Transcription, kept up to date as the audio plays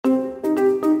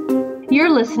You're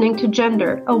listening to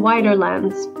Gender, a Wider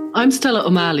Lens. I'm Stella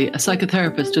O'Malley, a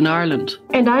psychotherapist in Ireland.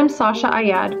 And I'm Sasha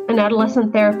Ayad, an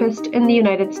adolescent therapist in the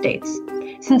United States.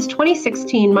 Since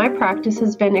 2016, my practice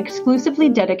has been exclusively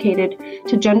dedicated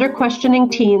to gender questioning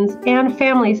teens and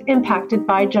families impacted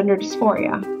by gender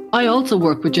dysphoria. I also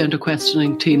work with gender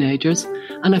questioning teenagers,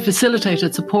 and I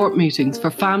facilitated support meetings for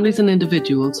families and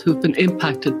individuals who've been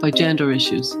impacted by gender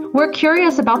issues. We're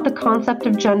curious about the concept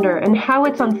of gender and how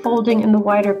it's unfolding in the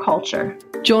wider culture.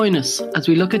 Join us as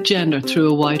we look at gender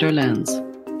through a wider lens.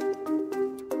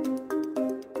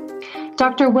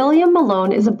 Dr. William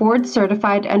Malone is a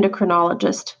board-certified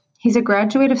endocrinologist. He's a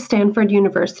graduate of Stanford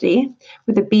University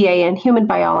with a BA in human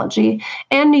biology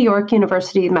and New York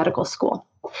University Medical School.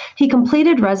 He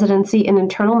completed residency in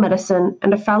internal medicine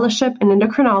and a fellowship in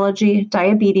endocrinology,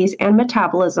 diabetes, and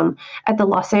metabolism at the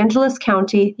Los Angeles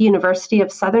County University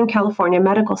of Southern California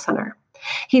Medical Center.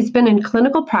 He's been in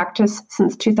clinical practice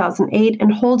since 2008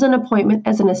 and holds an appointment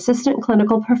as an assistant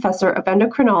clinical professor of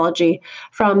endocrinology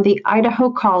from the Idaho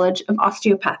College of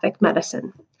Osteopathic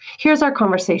Medicine. Here's our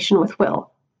conversation with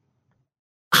Will.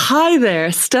 Hi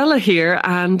there, Stella here,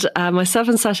 and myself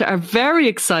and Sasha are very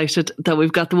excited that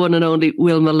we've got the one and only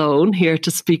Will Malone here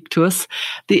to speak to us,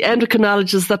 the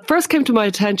endocrinologist that first came to my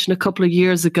attention a couple of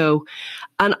years ago.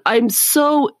 And I'm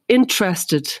so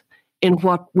interested in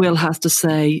what Will has to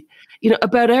say,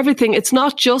 about everything. It's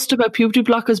not just about puberty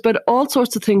blockers, but all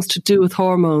sorts of things to do with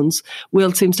hormones.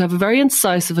 Will seems to have a very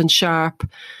incisive and sharp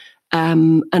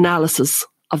analysis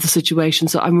of the situation.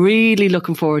 So I'm really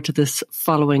looking forward to this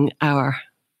following hour.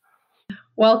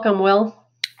 Welcome, Will.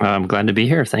 I'm glad to be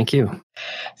here. Thank you.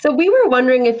 So we were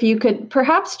wondering if you could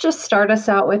perhaps just start us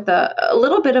out with a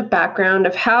little bit of background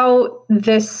of how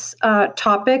this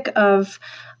topic of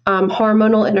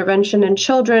hormonal intervention in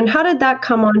children, how did that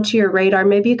come onto your radar?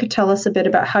 Maybe you could tell us a bit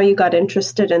about how you got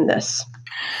interested in this.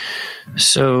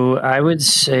 So I would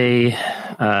say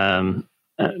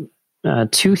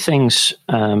two things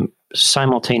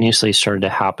simultaneously started to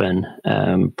happen,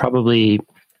 probably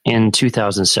in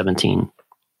 2017.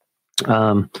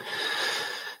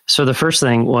 So the first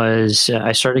thing was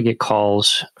I started to get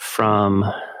calls from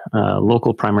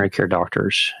local primary care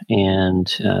doctors,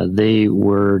 and they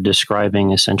were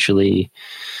describing essentially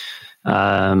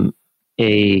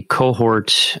a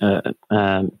cohort,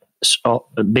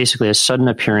 basically a sudden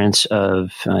appearance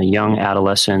of young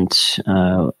adolescent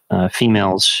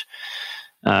females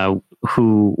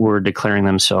who were declaring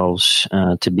themselves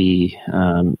to be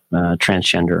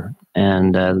transgender.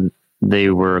 And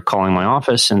they were calling my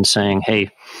office and saying,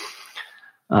 "Hey,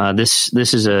 this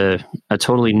is a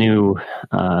totally new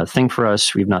thing for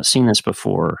us. We've not seen this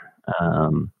before.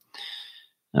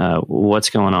 What's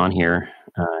going on here?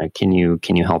 Can you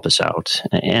help us out?"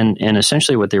 And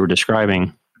essentially, what they were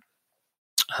describing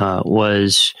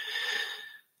was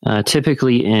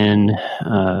typically in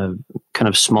kind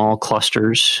of small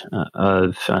clusters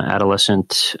of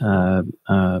adolescent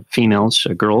females,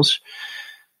 girls.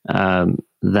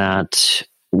 That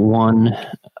one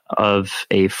of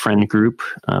a friend group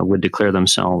would declare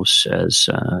themselves as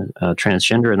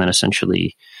transgender, and then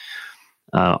essentially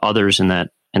others in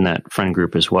that friend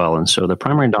group as well. And so the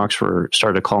primary docs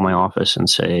started to call my office and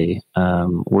say,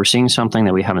 "We're seeing something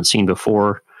that we haven't seen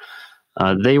before."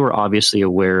 They were obviously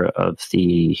aware of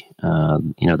the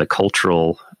the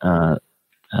cultural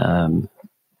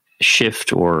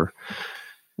shift or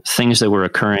things that were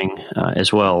occurring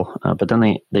as well. But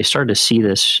then they started to see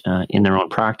this in their own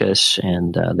practice,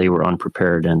 and they were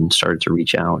unprepared and started to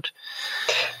reach out.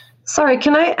 Sorry,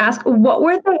 can I ask, what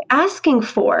were they asking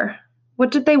for?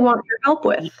 What did they want your help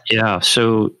with? Yeah,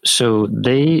 so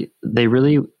they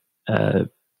really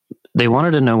they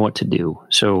wanted to know what to do.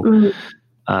 So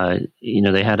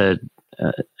they had a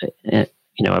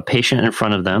patient in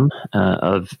front of them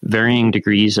of varying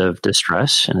degrees of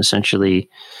distress, and essentially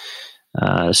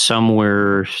some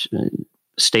were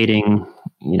stating,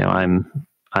 I'm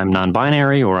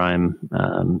non-binary, or I'm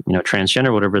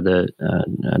transgender, whatever the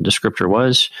descriptor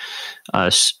was.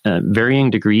 Varying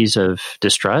degrees of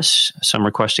distress. Some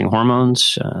requesting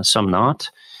hormones, some not.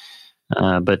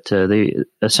 But they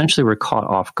essentially were caught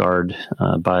off guard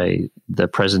by the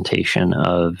presentation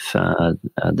of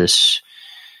this,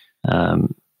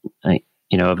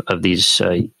 of these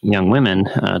young women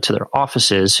to their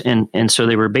offices, and so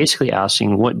they were basically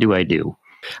asking, "What do I do?"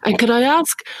 And can I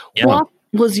ask, what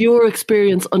was your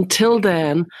experience until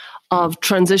then of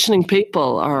transitioning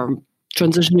people, or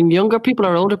transitioning younger people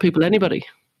or older people, anybody?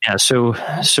 Yeah, so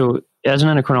as an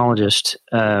endocrinologist,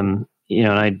 and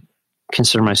I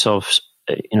consider myself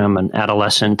I'm an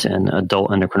adolescent and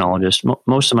adult endocrinologist.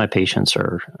 Most of my patients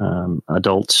are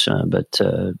adults, but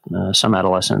some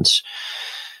adolescents.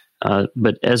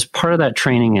 But as part of that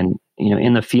training, and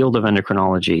in the field of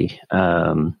endocrinology,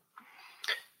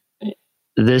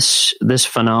 this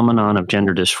phenomenon of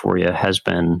gender dysphoria has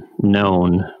been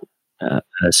known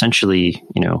essentially,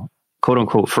 quote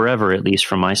unquote, forever, at least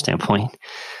from my standpoint,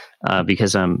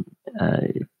 because I've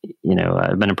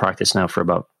been in practice now for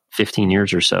about 15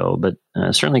 years or so, but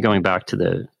certainly going back to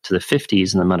the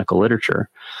 50s in the medical literature.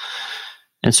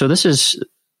 And so this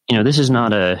is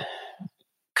not a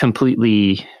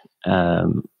completely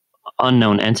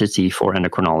unknown entity for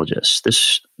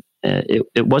endocrinologists.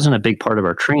 It wasn't a big part of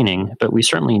our training, but we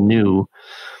certainly knew,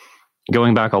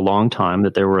 going back a long time,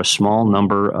 that there were a small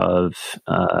number of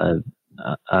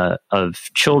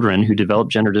children who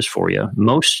developed gender dysphoria.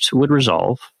 Most would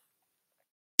resolve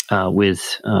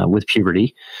with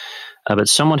puberty, but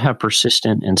some would have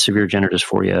persistent and severe gender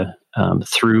dysphoria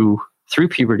through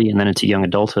puberty and then into young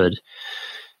adulthood,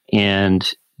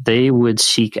 and they would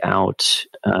seek out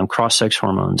cross-sex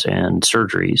hormones and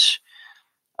surgeries.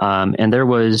 And there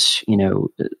was,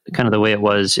 kind of the way it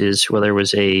was is, well, there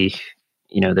was an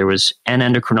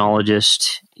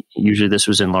endocrinologist. Usually this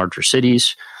was in larger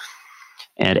cities,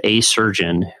 and a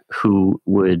surgeon who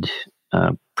would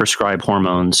prescribe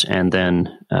hormones and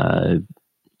then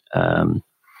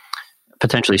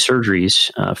potentially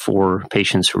surgeries for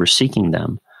patients who were seeking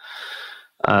them.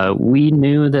 We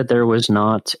knew that there was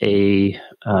not a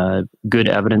good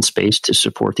evidence base to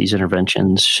support these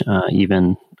interventions,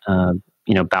 even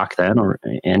back then,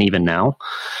 and even now.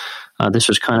 This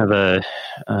was kind of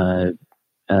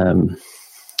I don't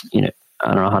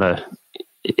know how to.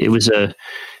 It was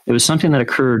something that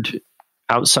occurred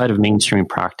outside of mainstream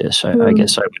practice. I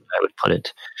guess I would put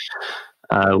it.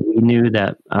 We knew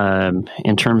that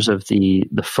in terms of the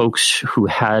folks who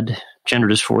had gender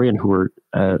dysphoria and who were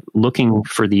looking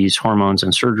for these hormones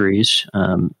and surgeries,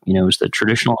 it was the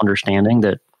traditional understanding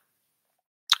that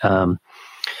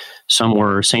some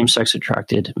were same-sex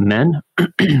attracted men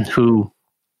who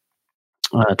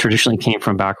traditionally came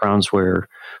from backgrounds where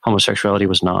homosexuality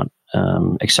was not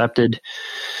accepted.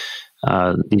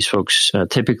 These folks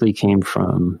typically came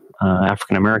from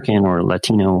African American or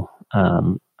Latino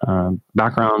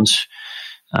backgrounds,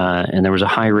 and there was a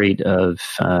high rate of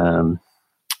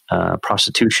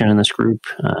prostitution in this group,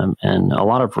 and a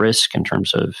lot of risk in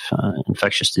terms of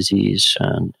infectious disease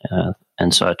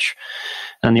and such.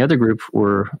 And the other group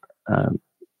were,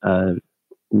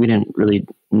 we didn't really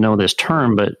know this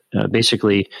term, but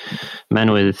basically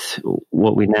men with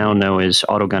what we now know is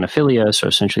autogynephilia. So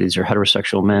essentially these are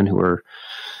heterosexual men who are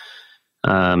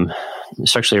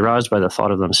sexually aroused by the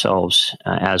thought of themselves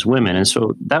as women. And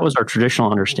so that was our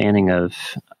traditional understanding of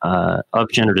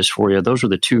gender dysphoria. Those were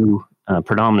the two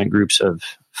predominant groups of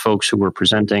folks who were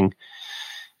presenting.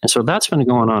 And so that's been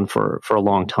going on for a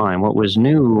long time. What was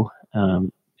new,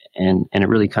 and it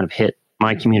really kind of hit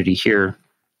my community here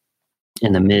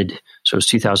in the so it was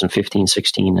 2015,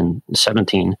 16, and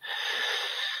 17,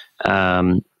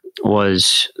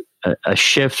 was a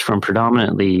shift from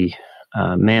predominantly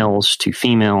males to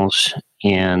females,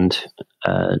 and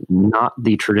not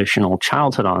the traditional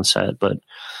childhood onset, but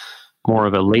more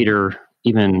of a later,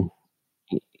 even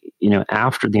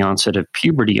after the onset of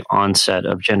puberty, onset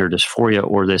of gender dysphoria,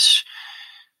 or this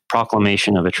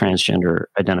proclamation of a transgender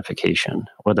identification.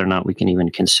 Whether or not we can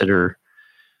even consider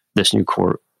this new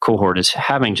cohort as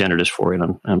having gender dysphoria,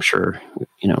 and I'm sure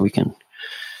we can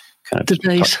kind of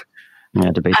debate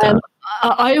that.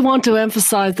 I want to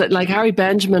emphasize that, like Harry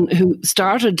Benjamin, who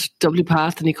started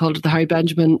WPATH, and he called it the Harry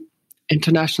Benjamin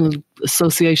International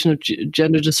Association of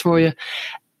Gender Dysphoria,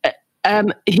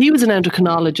 he was an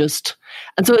endocrinologist.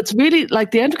 And so it's really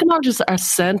like the endocrinologists are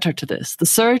center to this. The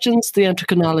surgeons, the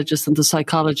endocrinologists, and the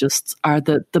psychologists are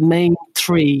the main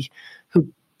three who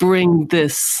bring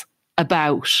this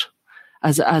about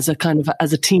as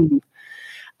a team.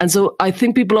 And so I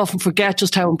think people often forget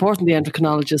just how important the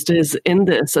endocrinologist is in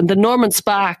this. And then Norman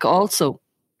Spack also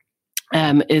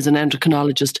is an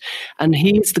endocrinologist. And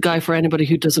he's the guy, for anybody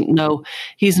who doesn't know,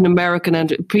 he's an American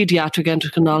pediatric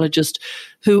endocrinologist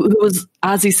who was,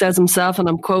 as he says himself, and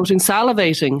I'm quoting,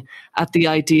 salivating at the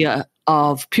idea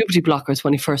of puberty blockers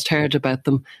when he first heard about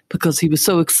them, because he was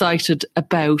so excited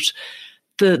about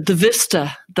the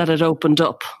vista that it opened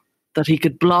up, that he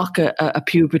could block a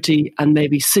puberty and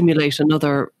maybe simulate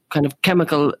another kind of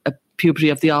chemical puberty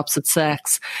of the opposite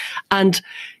sex. And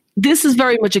this is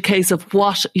very much a case of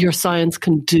what your science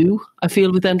can do, I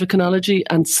feel, with endocrinology,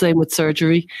 and same with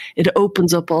surgery. It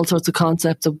opens up all sorts of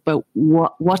concepts about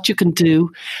what you can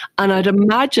do. And I'd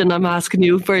imagine, I'm asking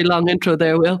you a very long intro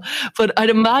there, Will, but I'd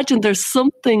imagine there's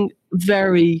something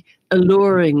very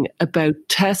alluring about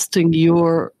testing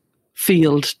your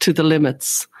field to the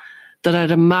limits, that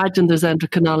I'd imagine there's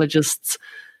endocrinologists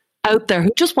out there who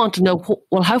just want to know,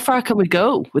 well, how far can we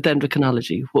go with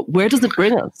endocrinology? Where does it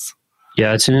bring us?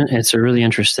 Yeah, it's a really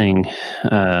interesting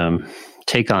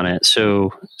take on it.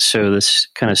 So this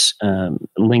kind of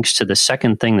links to the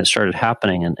second thing that started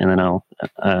happening, and then I'll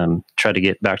try to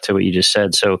get back to what you just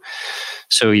said. So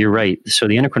you're right. So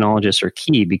the endocrinologists are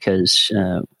key because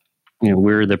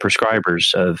we're the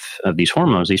prescribers of these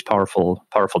hormones, these powerful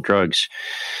drugs.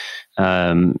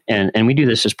 And we do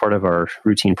this as part of our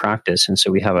routine practice. And so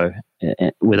we have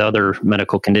with other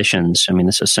medical conditions, I mean,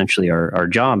 this is essentially our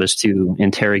job is to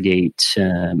interrogate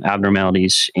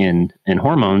abnormalities in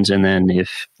hormones. And then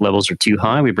if levels are too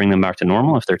high, we bring them back to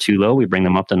normal. If they're too low, we bring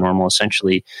them up to normal,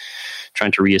 essentially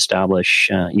trying to reestablish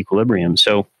equilibrium.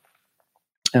 So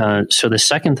the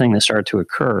second thing that started to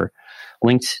occur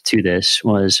linked to this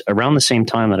was around the same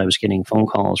time that I was getting phone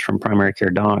calls from primary care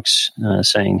docs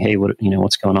saying, "Hey,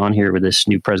 what's going on here with this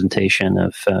new presentation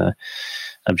of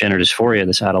gender dysphoria,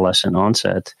 this adolescent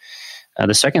onset?"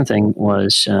 The second thing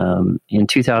was in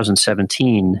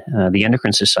 2017, the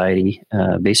Endocrine Society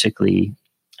basically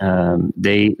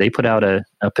they put out a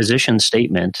position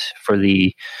statement for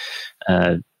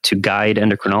to guide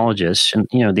endocrinologists, and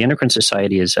the Endocrine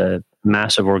Society is a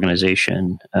massive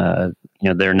organization.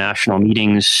 Their national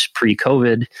meetings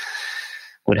pre-COVID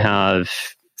would have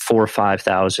 4,000 or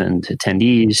 5,000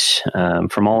 attendees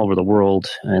from all over the world,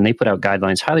 and they put out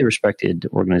guidelines. Highly respected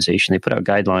organization. They put out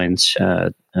guidelines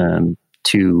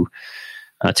to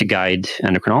guide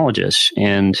endocrinologists,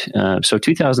 and so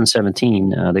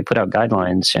 2017 they put out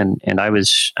guidelines, and I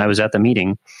was at the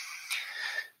meeting.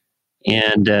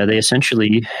 And they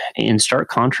essentially, in stark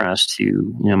contrast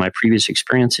to my previous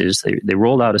experiences, they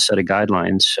rolled out a set of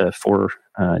guidelines for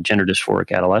gender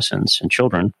dysphoric adolescents and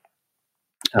children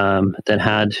that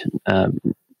had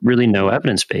really no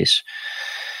evidence base,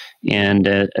 and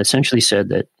essentially said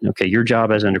that, okay, your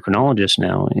job as endocrinologist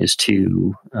now is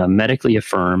to medically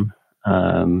affirm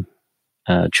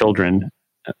children,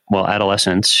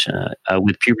 adolescents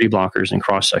with puberty blockers and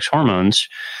cross-sex hormones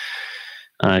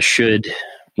should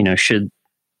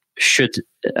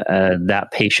that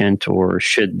patient, or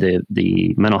should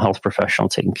the mental health professional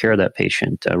taking care of that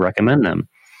patient recommend them?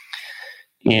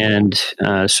 And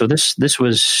so this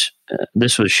was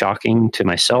shocking to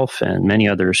myself and many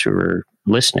others who were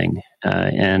listening.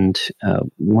 And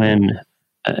the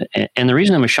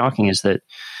reason it was shocking is that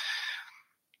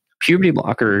puberty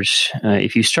blockers,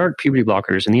 if you start puberty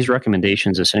blockers, and these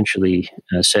recommendations essentially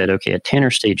said, okay, at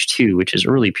Tanner stage 2, which is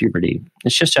early puberty,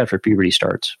 it's just after puberty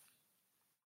starts.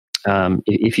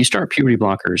 If you start puberty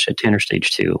blockers at Tanner stage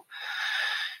 2,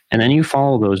 and then you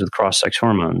follow those with cross-sex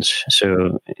hormones,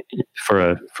 so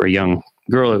for a young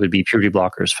girl, it would be puberty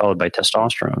blockers followed by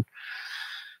testosterone.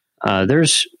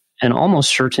 There's an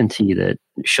almost certainty that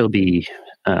she'll be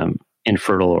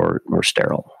infertile or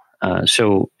sterile.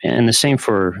 And the same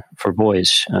for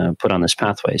boys put on this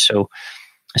pathway. So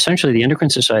essentially, the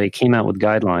Endocrine Society came out with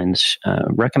guidelines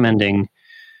recommending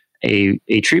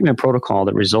a treatment protocol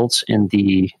that results in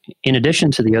addition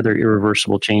to the other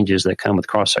irreversible changes that come with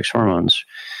cross-sex hormones,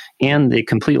 and the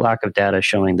complete lack of data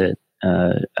showing that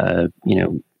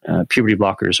puberty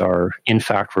blockers are in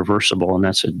fact reversible, and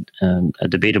that's a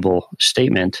debatable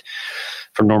statement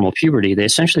for normal puberty. They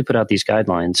essentially put out these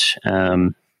guidelines.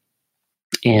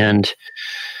 And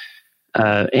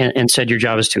said your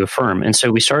job is to affirm. And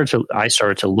so I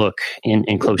started to look in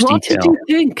close detail. What did you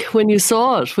think when you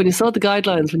saw it, when you saw the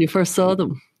guidelines, when you first saw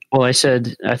them? Well, I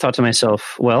thought to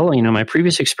myself, well, my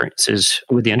previous experiences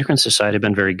with the Endocrine Society have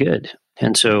been very good.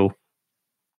 And so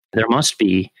there must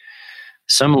be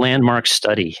some landmark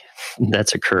study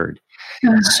that's occurred.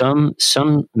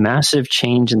 Some massive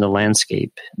change in the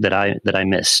landscape that I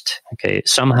missed, okay,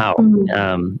 somehow,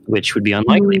 which would be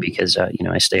unlikely because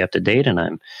I stay up to date and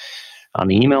I'm on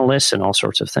the email list and all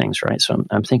sorts of things, right? So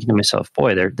I'm thinking to myself,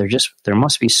 boy, there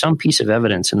must be some piece of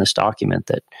evidence in this document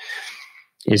that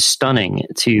is stunning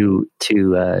to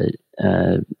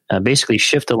basically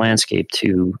shift the landscape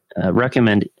to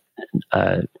recommend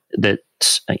that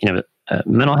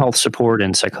mental health support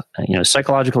and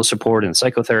psychological support and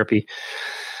psychotherapy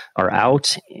are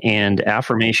out and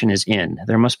affirmation is in.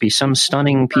 There must be some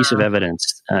stunning piece of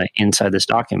evidence inside this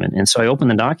document. And so I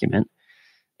opened the document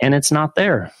and it's not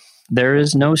there. there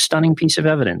is no stunning piece of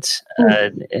evidence.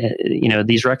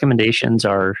 These recommendations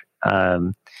are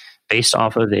based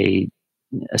off of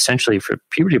essentially for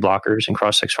puberty blockers and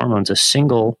cross-sex hormones, a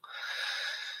single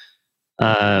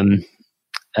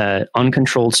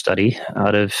uncontrolled study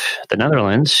out of the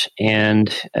Netherlands.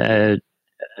 And,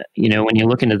 when you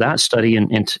look into that study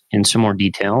in some more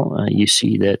detail, you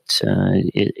see that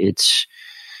it's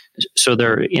so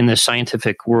there in the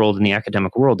scientific world, in the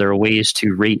academic world, there are ways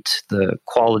to rate the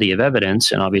quality of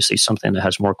evidence, and obviously something that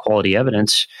has more quality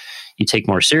evidence, you take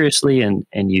more seriously, and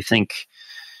you think,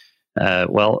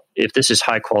 well, if this is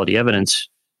high quality evidence,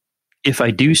 if I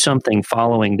do something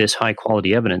following this high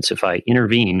quality evidence, if I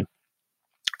intervene,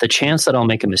 the chance that I'll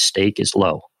make a mistake is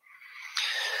low.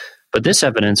 But this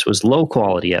evidence was low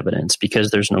quality evidence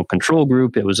because there's no control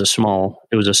group. It was a small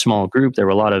group. There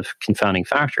were a lot of confounding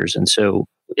factors, and so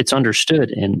it's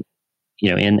understood in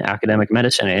academic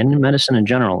medicine and in medicine in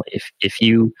general. If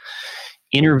you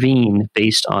intervene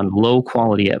based on low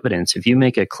quality evidence, if you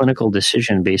make a clinical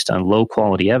decision based on low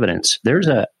quality evidence, there's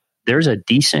a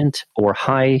decent or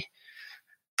high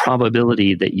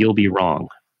probability that you'll be wrong.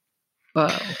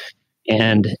 Wow.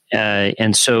 And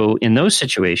so in those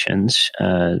situations,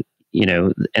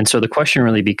 and so the question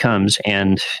really becomes,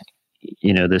 and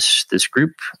this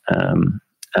group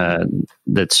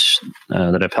that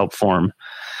I've helped form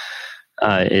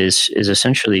is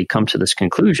essentially come to this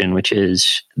conclusion, which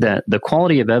is that the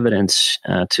quality of evidence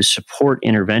to support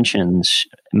interventions,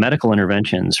 medical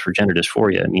interventions for gender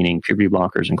dysphoria, meaning puberty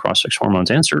blockers and cross-sex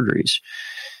hormones and surgeries,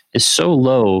 is so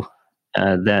low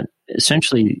that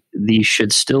essentially these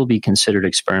should still be considered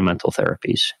experimental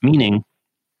therapies, meaning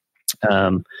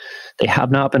they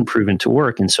have not been proven to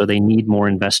work, and so they need more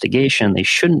investigation. They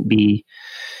shouldn't be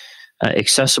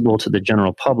accessible to the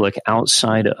general public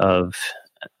outside of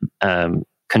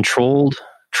controlled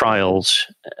trials,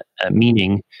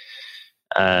 meaning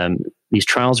these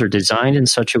trials are designed in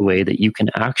such a way that you can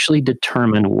actually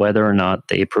determine whether or not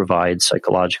they provide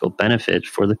psychological benefit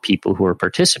for the people who are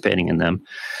participating in them.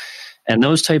 And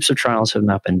those types of trials have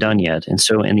not been done yet. And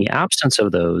so in the absence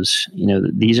of those,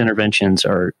 these interventions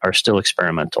are still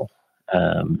experimental.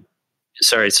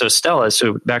 So Stella,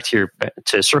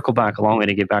 to circle back a long way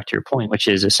to get back to your point, which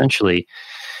is essentially,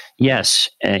 yes,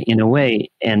 in a way,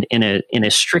 and in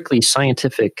a strictly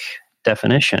scientific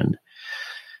definition,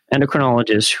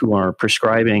 endocrinologists who are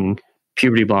prescribing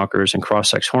puberty blockers and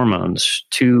cross-sex hormones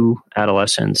to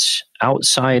adolescents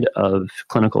outside of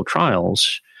clinical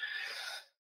trials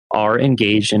are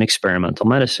engaged in experimental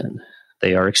medicine.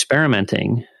 They are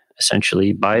experimenting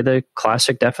essentially by the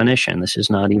classic definition. This is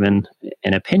not even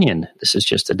an opinion. This is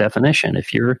just a definition.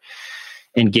 If you're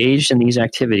engaged in these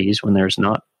activities when there's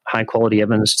not high quality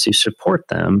evidence to support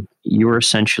them, you're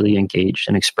essentially engaged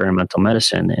in experimental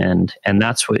medicine. And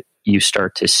that's what you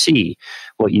start to see.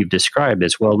 What you've described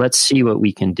as, well, let's see what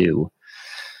we can do.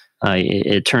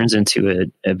 It turns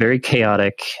into a very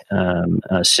chaotic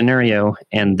scenario,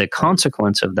 and the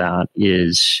consequence of that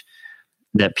is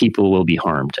that people will be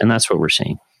harmed, and that's what we're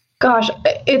seeing. Gosh,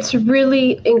 it's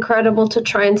really incredible to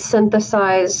try and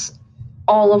synthesize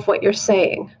all of what you're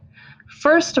saying.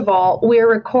 First of all, we're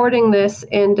recording this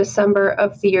in December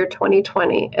of the year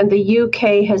 2020, and the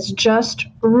UK has just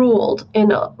ruled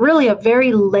in a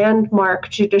very landmark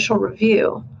judicial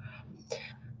review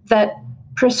that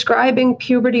prescribing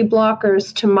puberty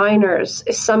blockers to minors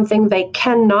is something they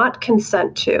cannot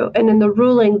consent to. And in the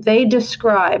ruling, they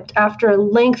described, after a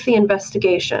lengthy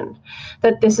investigation,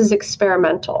 that this is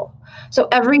experimental. So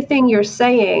everything you're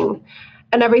saying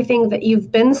and everything that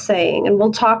you've been saying, and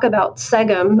we'll talk about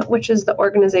SEGM, which is the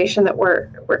organization that we're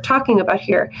talking about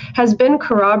here, has been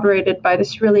corroborated by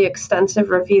this really extensive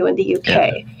review in the UK.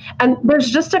 Yeah. And there's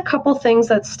just a couple things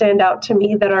that stand out to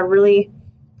me that are really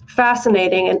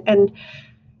fascinating and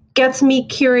gets me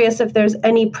curious if there's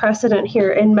any precedent here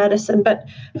in medicine. But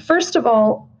first of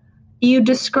all, you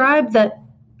described that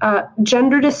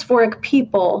gender dysphoric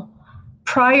people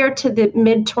prior to the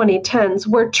mid-2010s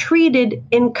were treated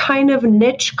in kind of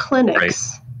niche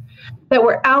clinics that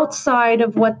were outside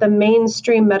of what the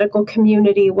mainstream medical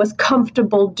community was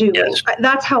comfortable doing. Yes.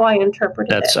 That's how I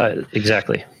interpreted it.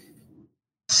 Exactly.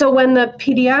 So when the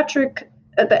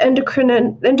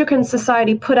Endocrine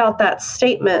Society put out that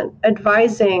statement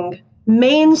advising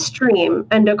mainstream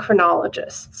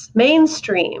endocrinologists,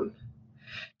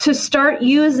 to start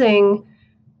using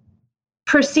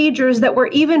procedures that were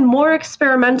even more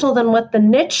experimental than what the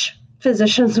niche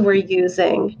physicians were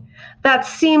using, that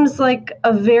seems like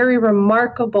a very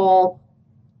remarkable,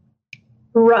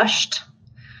 rushed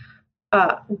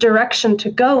direction to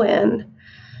go in.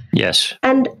 Yes.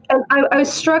 And I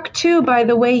was struck too by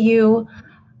the way you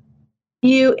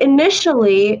you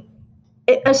initially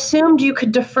assumed you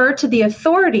could defer to the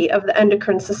authority of the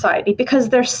Endocrine Society because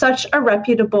they're such a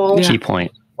reputable key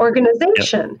point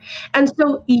organization. Yep. And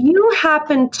so you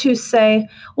happen to say,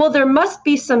 well, there must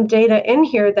be some data in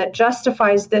here that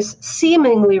justifies this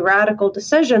seemingly radical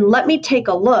decision. Let me take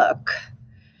a look.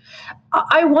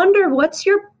 I wonder, what's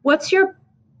your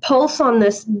pulse on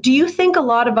this? Do you think a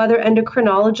lot of other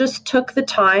endocrinologists took the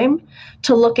time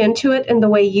to look into it in the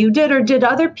way you did, or did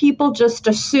other people just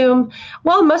assume,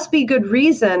 well, it must be good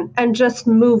reason, and just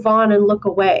move on and look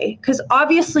away? Because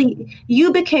obviously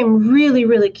you became really,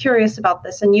 really curious about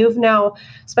this, and you've now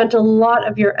spent a lot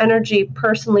of your energy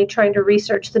personally trying to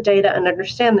research the data and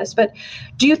understand this. But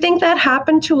do you think that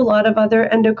happened to a lot of other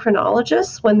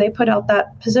endocrinologists when they put out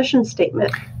that position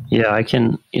statement? Yeah, I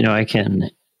can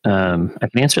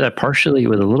answer that partially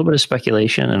with a little bit of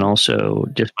speculation and also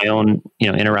just my own,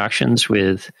 interactions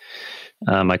with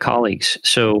my colleagues.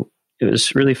 So it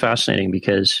was really fascinating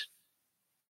because,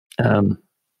 at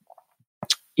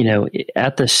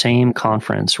the same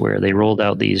conference where they rolled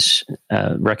out these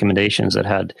recommendations that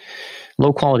had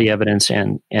low quality evidence,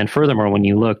 and furthermore, when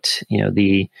you looked,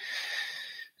 it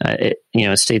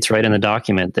states right in the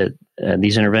document that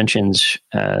these interventions,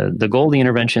 the goal of the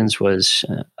interventions was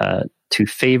to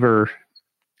favor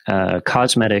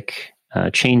cosmetic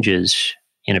changes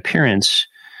in appearance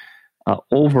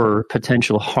over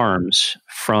potential harms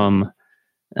from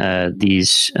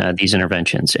these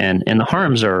interventions, and the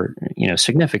harms are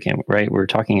significant, right? We're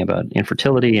talking about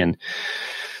infertility, and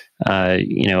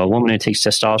a woman who takes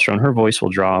testosterone, her voice will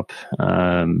drop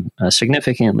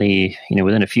significantly,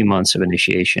 within a few months of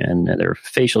initiation. There are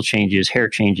facial changes, hair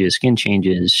changes, skin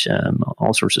changes,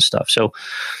 all sorts of stuff. So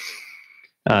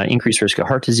increased risk of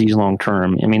heart disease long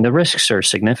term. I mean, the risks are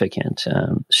significant.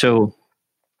 So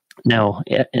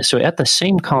at the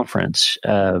same conference,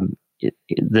 it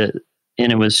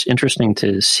was interesting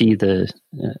to see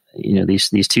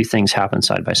these two things happen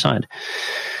side by side.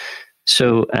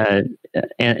 So,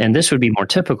 and this would be more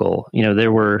typical.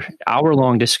 There were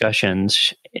hour-long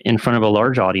discussions in front of a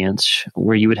large audience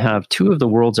where you would have two of the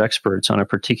world's experts on a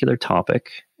particular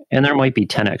topic, and there might be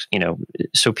 10x.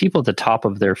 So people at the top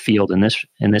of their field in this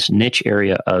niche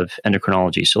area of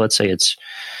endocrinology. So let's say it's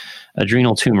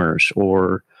adrenal tumors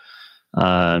or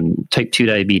type 2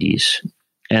 diabetes,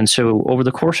 and so over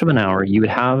the course of an hour, you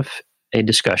would have a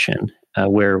discussion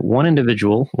where one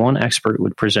expert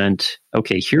would present,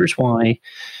 okay, here's why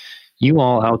you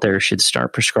all out there should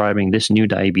start prescribing this new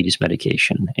diabetes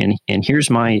medication. And here's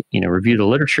my, review of the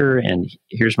literature, and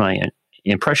here's my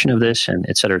impression of this, and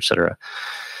et cetera, et cetera.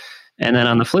 And then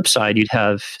on the flip side, you'd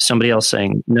have somebody else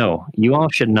saying, no, you all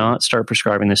should not start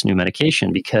prescribing this new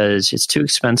medication because it's too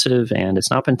expensive and it's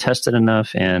not been tested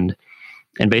enough, and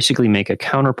basically make a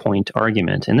counterpoint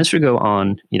argument. And this would go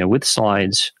on, with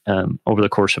slides over the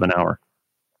course of an hour.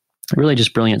 Really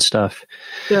just brilliant stuff.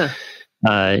 Yeah.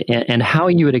 And how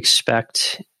you would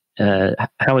expect,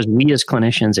 how as we as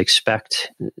clinicians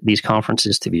expect these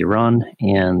conferences to be run.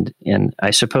 And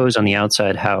I suppose on the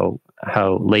outside, how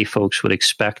lay folks would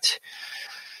expect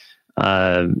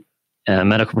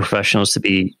medical professionals to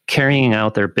be carrying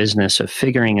out their business of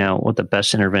figuring out what the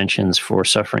best interventions for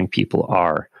suffering people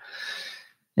are.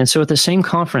 And so at the same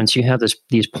conference, you have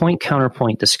these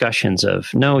point-counterpoint discussions of,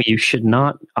 no, you should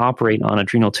not operate on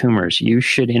adrenal tumors. You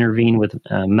should intervene with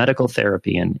medical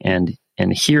therapy, and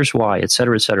here's why, et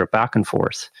cetera, back and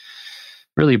forth.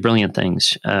 Really brilliant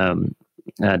things,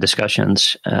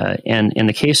 discussions. And in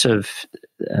the case of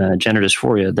gender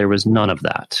dysphoria, there was none of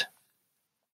that.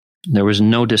 There was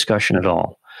no discussion at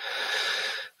all.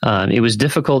 It was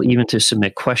difficult even to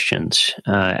submit questions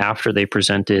after they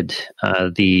presented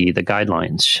the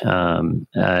guidelines.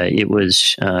 It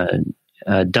was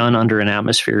done under an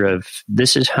atmosphere of,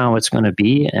 this is how it's going to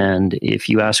be, and if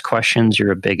you ask questions,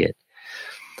 you're a bigot.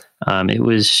 It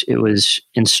was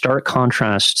in stark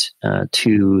contrast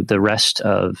to the rest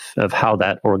of how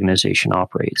that organization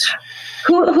operates.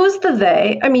 Who's the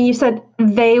they? I mean, you said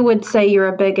they would say you're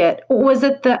a bigot. Was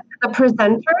it the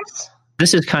presenters?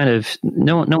 This is kind of,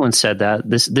 no one said that.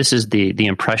 This is the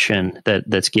impression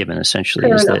that's given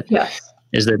essentially. Is that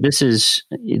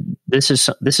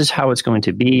this is how it's going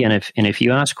to be, and if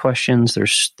you ask questions,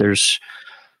 there's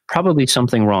probably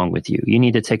something wrong with you. You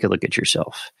need to take a look at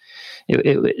yourself.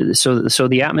 So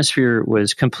the atmosphere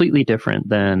was completely different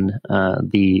than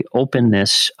the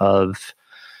openness of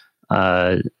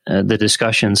the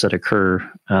discussions that occur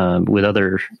with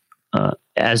other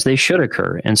as they should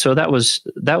occur. And so that was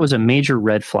a major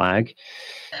red flag.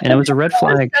 And it was a red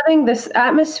flag. Setting this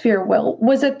atmosphere, Will,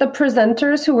 was it the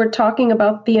presenters who were talking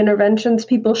about the interventions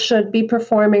people should be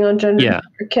performing on gender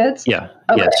kids? Yeah.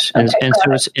 Okay. Yes. And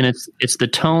so it's the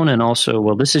tone, and also,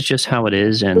 well, this is just how it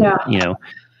is. And,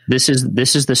 this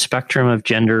is the spectrum of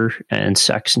gender and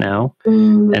sex now.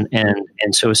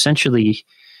 And so essentially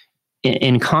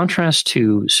in contrast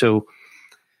to,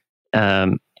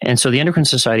 and so the Endocrine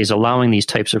Society is allowing these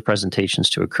types of presentations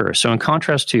to occur. So in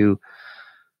contrast to,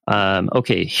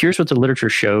 okay, here's what the literature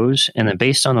shows, and then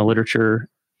based on the literature,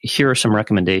 here are some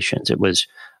recommendations. It was,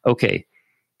 okay,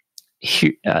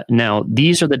 now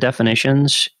these are the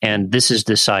definitions, and this is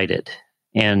decided.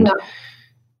 And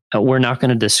we're not going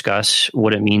to discuss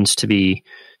what it means to be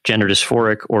gender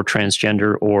dysphoric or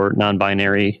transgender or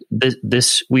non-binary.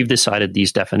 This we've decided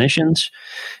these definitions,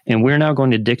 and we're now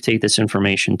going to dictate this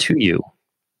information to you.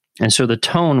 And so the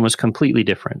tone was completely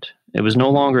different. It was no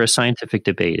longer a scientific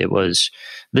debate. It was,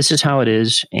 this is how it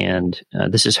is, and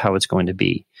this is how it's going to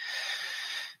be.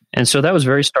 And so that was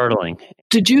very startling.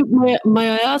 Did you, may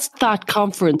I ask, that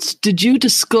conference, did you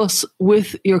discuss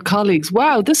with your colleagues,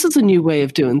 wow, this is a new way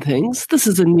of doing things. This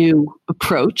is a new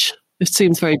approach. It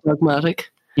seems very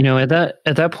dogmatic. At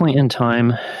that point in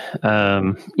time,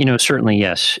 certainly,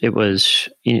 yes, it was.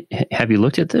 Have you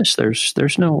looked at this?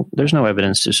 There's no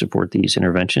evidence to support these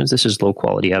interventions. This is low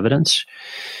quality evidence.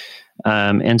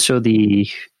 And so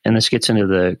this gets into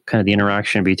the kind of the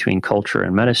interaction between culture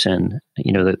and medicine.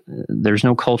 There's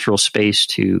no cultural space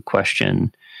to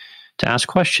ask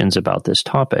questions about this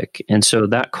topic. And so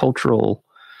that cultural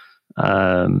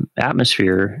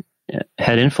atmosphere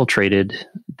had infiltrated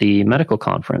the medical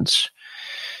conference.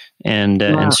 And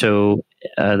so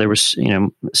there was,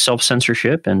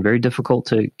 self-censorship, and very difficult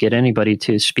to get anybody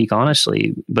to speak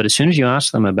honestly. But as soon as you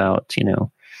ask them about,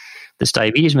 this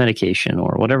diabetes medication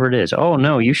or whatever it is, oh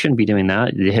no, you shouldn't be doing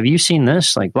that. Have you seen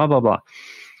this? Like blah, blah, blah.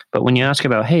 But when you ask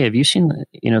about, hey, have you seen,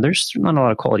 there's not a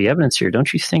lot of quality evidence here.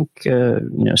 Don't you think,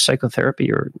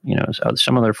 psychotherapy or,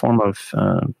 some other form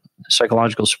of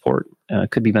psychological support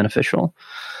could be beneficial?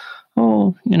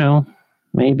 Oh,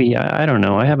 maybe, I don't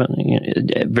know. I haven't,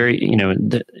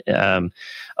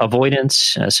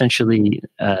 avoidance, essentially,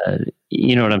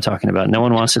 you know what I'm talking about. No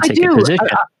one wants to take a position.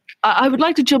 I would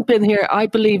like to jump in here. I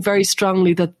believe very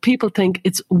strongly that people think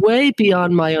it's way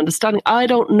beyond my understanding. I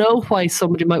don't know why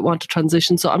somebody might want to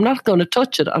transition, so I'm not going to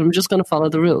touch it. I'm just going to follow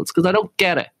the rules because I don't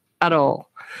get it at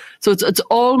all. So it's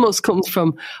almost comes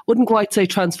from, wouldn't quite say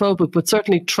transphobic, but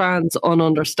certainly trans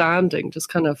ununderstanding. Just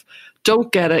kind of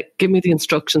don't get it. Give me the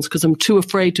instructions because I'm too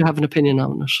afraid to have an opinion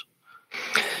on it.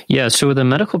 Yeah. So the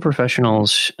medical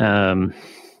professionals,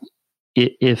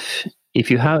 if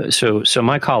you have, so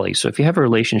my colleagues, so if you have a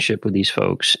relationship with these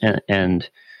folks and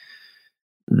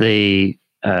they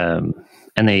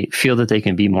feel that they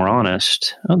can be more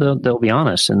honest, they'll be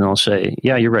honest and they'll say,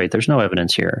 yeah, you're right. There's no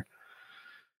evidence here.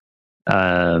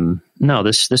 No,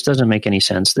 this doesn't make any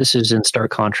sense. This is in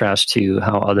stark contrast to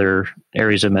how other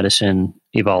areas of medicine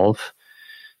evolve.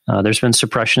 There's been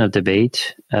suppression of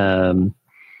debate.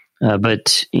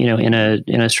 But in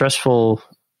a stressful,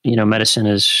 medicine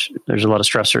there's a lot of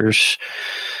stressors,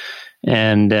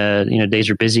 and days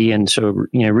are busy, and so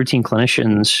routine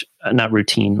clinicians, not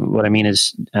routine. What I mean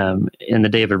is, in the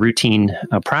day of a routine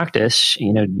practice,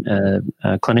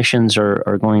 clinicians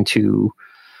are going to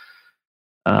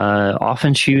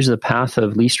often choose the path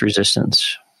of least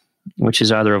resistance, which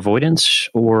is either avoidance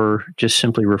or just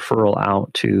simply referral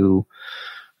out to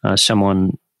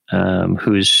someone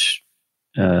who's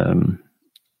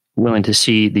willing to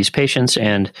see these patients,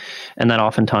 and that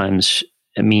oftentimes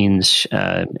means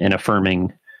an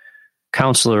affirming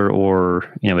counselor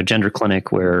or a gender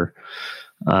clinic where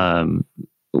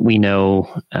we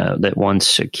know that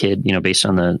once a kid, based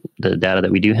on the data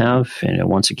that we do have,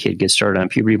 once a kid gets started on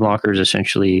puberty blockers,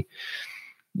 essentially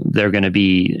they're going to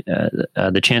be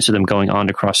the chance of them going on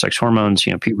to cross-sex hormones.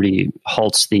 Puberty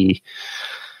halts the.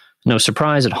 No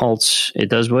surprise, it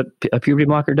does what a puberty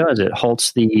blocker does. It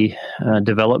halts the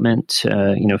development,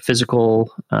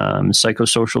 physical,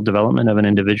 psychosocial development of an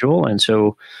individual. And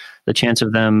so the chance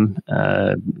of them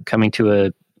coming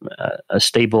to a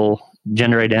stable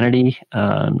gender identity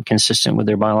consistent with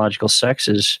their biological sex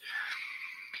is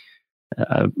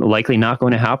likely not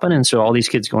going to happen. And so all these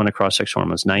kids go on to cross-sex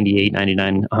hormones, 98,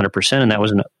 99, 100%. And that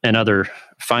was another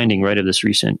finding, right, of this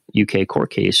recent UK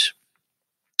court case.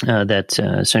 That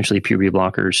essentially puberty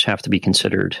blockers have to be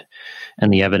considered,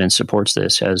 and the evidence supports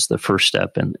this as the first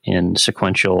step in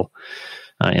sequential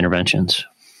interventions.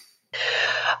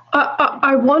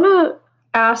 I want to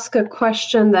ask a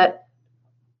question that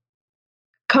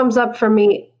comes up for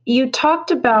me you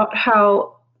talked about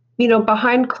how,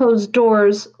 behind closed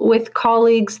doors with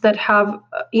colleagues that have,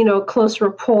 close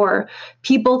rapport,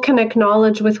 people can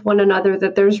acknowledge with one another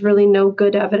that there's really no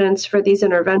good evidence for these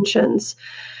interventions.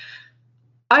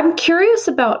 I'm curious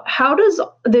about how does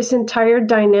this entire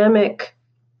dynamic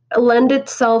lend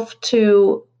itself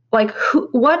to,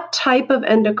 what type of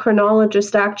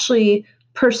endocrinologist actually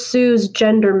pursues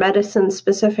gender medicine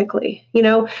specifically?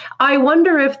 I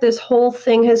wonder if this whole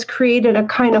thing has created a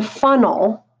kind of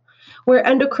funnel where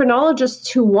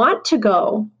endocrinologists who want to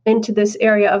go into this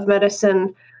area of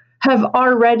medicine have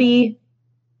already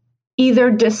either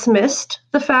dismissed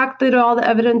the fact that all the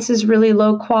evidence is really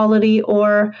low quality,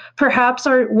 or perhaps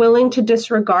are willing to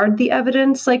disregard the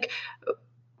evidence.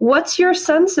 What's your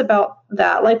sense about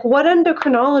that? What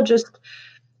endocrinologist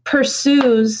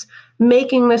pursues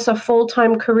making this a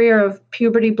full-time career of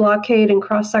puberty blockade and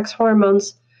cross-sex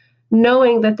hormones,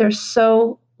 knowing that there's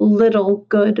so little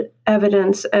good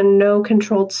evidence and no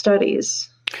controlled studies?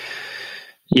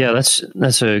 Yeah,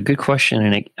 that's a good question,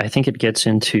 and I think it gets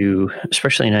into,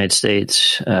 especially in the United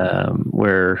States,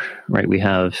 where we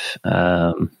have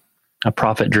a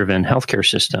profit-driven healthcare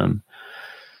system,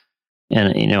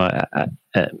 and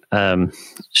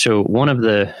so one of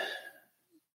the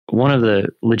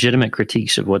legitimate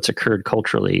critiques of what's occurred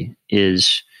culturally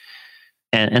is,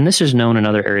 and this is known in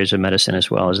other areas of medicine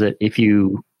as well, is that if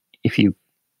you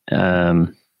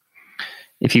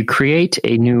create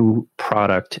a new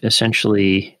product,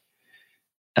 essentially,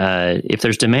 if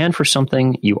there's demand for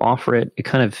something, you offer it.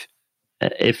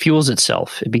 It fuels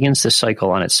itself. It begins to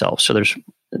cycle on itself. So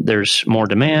there's more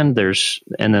demand.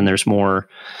 And then there's more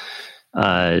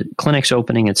clinics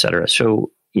opening, et cetera. So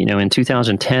in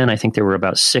 2010, I think there were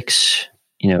about 6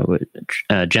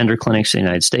 gender clinics in the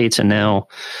United States, and now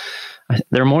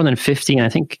there are more than 50, and I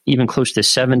think even close to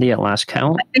 70 at last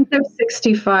count. I think there's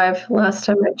 65 last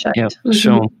time I checked. Yeah. Mm-hmm.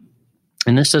 So,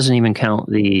 and this doesn't even count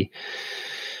the,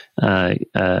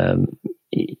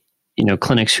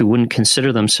 clinics who wouldn't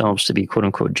consider themselves to be quote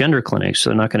unquote gender clinics. So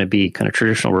they're not going to be kind of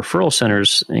traditional referral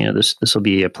centers. This will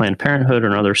be a Planned Parenthood or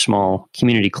another small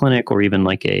community clinic, or even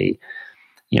like a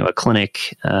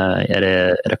clinic at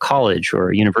a college or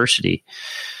a university.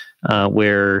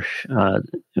 Where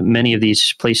many of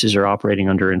these places are operating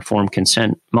under informed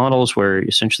consent models, where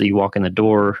essentially you walk in the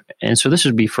door. And so this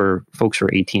would be for folks who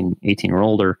are 18 or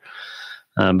older,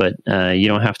 but you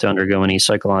don't have to undergo any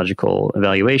psychological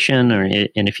evaluation.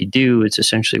 And if you do, it's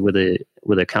essentially with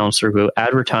a counselor who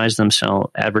advertises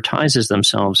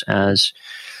themselves as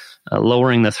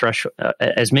lowering the threshold,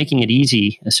 as making it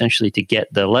easy, essentially, to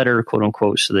get the letter, quote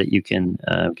unquote, so that you can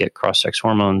get cross-sex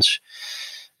hormones.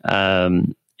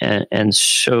 And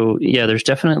so, yeah, there's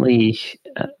definitely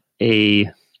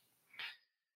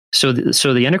so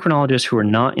the endocrinologists who are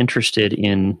not interested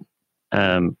in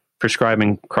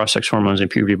prescribing cross-sex hormones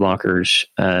and puberty blockers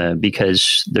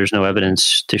because there's no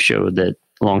evidence to show that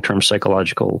long-term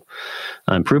psychological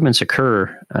improvements occur,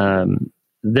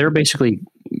 they're basically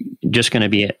just going to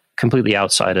be completely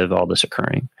outside of all this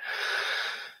occurring.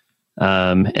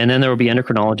 And then there will be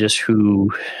endocrinologists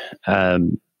who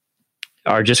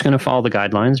are just going to follow the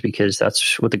guidelines because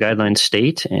that's what the guidelines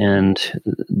state, and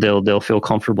they'll feel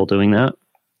comfortable doing that.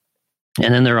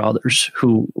 And then there are others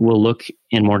who will look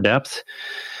in more depth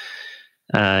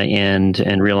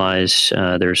and realize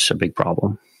there's a big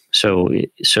problem. So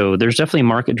there's definitely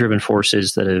market-driven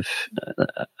forces that have,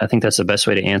 I think that's the best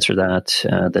way to answer that,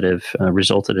 that have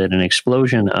resulted in an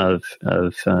explosion of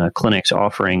clinics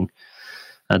offering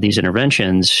these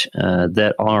interventions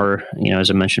that are,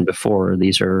 as I mentioned before,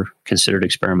 these are considered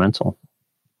experimental.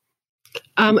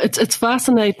 It's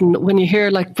fascinating when you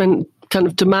hear when kind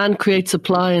of demand creates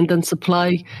supply, and then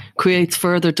supply creates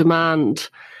further demand,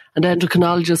 and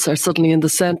endocrinologists are suddenly in the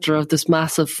center of this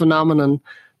massive phenomenon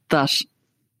that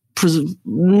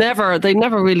they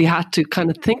never really had to kind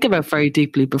of think about very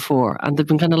deeply before, and they've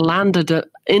been kind of landed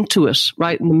into it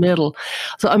right in the middle.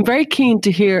 So I'm very keen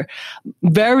to hear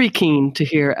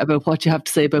about what you have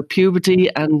to say about puberty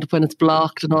and when it's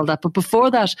blocked and all that. But before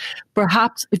that,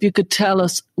 perhaps if you could tell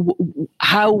us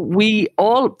how we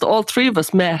all 3 of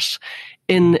us met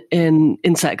in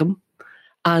SEGM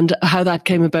and how that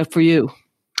came about for you.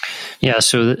 Yeah.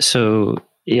 So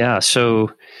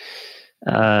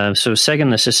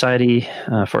SEGM, the Society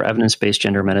for Evidence-Based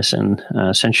Gender Medicine,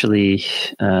 essentially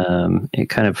it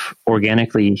kind of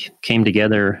organically came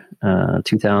together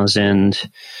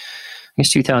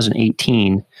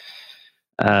 2018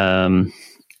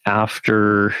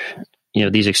 after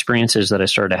these experiences that I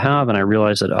started to have, and I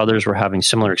realized that others were having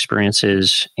similar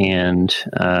experiences, and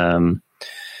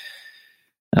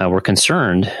were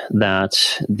concerned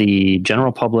that the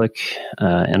general public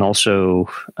and also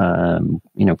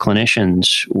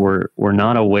clinicians were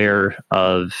not aware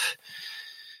of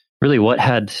really what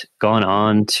had gone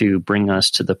on to bring us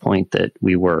to the point that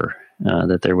we were.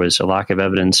 That there was a lack of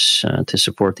evidence to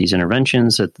support these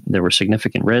interventions, that there were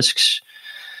significant risks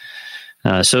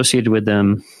associated with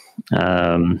them,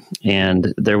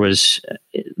 and there was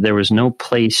no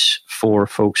place for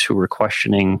folks who were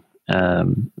questioning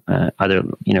either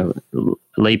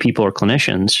lay people or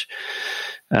clinicians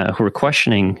who were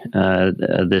questioning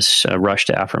this rush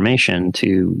to affirmation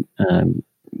to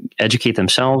educate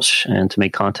themselves and to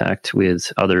make contact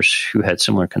with others who had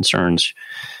similar concerns.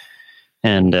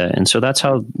 And so that's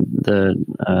how the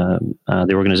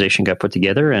organization got put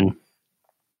together, and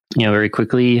very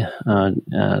quickly, 2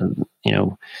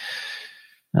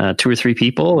 or 3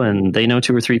 people, and they know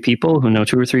 2 or 3 people who know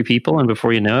 2 or 3 people, and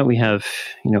before you know it, we have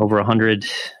over 100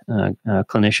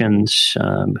 clinicians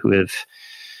who have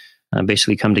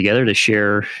basically come together to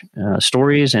share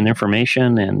stories and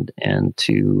information, and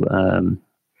to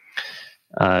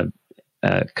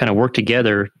kind of work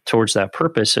together towards that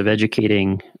purpose of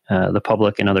educating the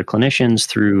public and other clinicians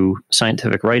through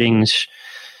scientific writings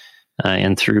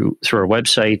and through our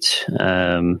website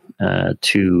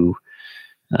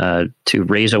to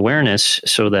raise awareness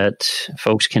so that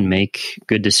folks can make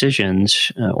good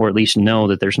decisions, or at least know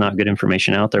that there's not good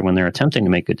information out there when they're attempting to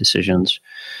make good decisions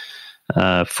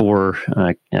for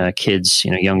kids,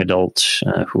 young adults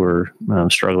who are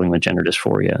struggling with gender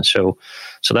dysphoria. So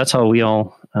that's how we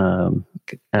all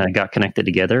got connected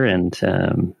together, and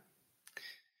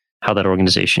how that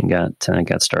organization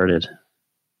got started.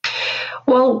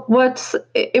 Well, what's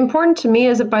important to me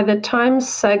is that by the time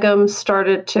SEGM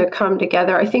started to come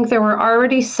together, I think there were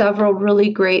already several really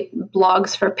great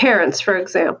blogs for parents, for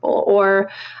example, or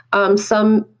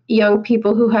some young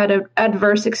people who had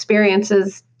adverse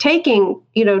experiences taking,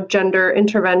 gender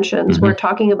interventions. Mm-hmm. We're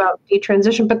talking about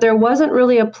detransition, but there wasn't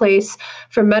really a place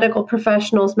for medical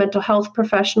professionals, mental health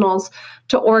professionals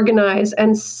to organize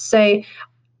and say,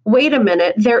 wait a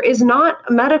minute, there is not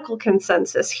a medical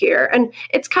consensus here. And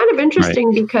it's kind of interesting,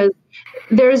 right, because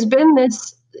there's been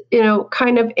this,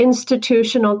 kind of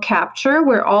institutional capture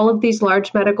where all of these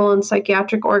large medical and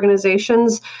psychiatric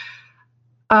organizations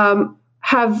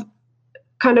have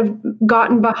kind of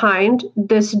gotten behind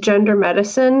this gender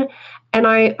medicine. And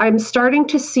I'm starting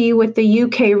to see with the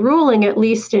UK ruling, at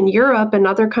least in Europe and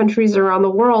other countries around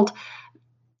the world,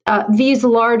 these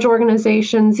large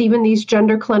organizations, even these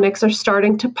gender clinics, are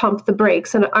starting to pump the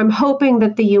brakes. And I'm hoping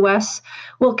that the US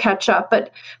will catch up.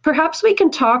 But perhaps we can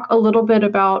talk a little bit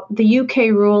about the UK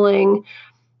ruling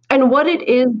and what it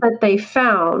is that they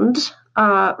found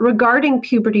regarding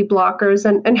puberty blockers.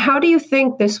 And how do you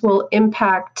think this will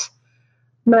impact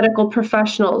medical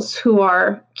professionals who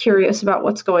are curious about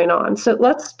what's going on? So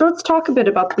let's talk a bit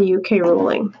about the UK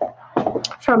ruling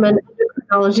from an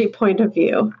endocrinology point of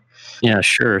view. Yeah,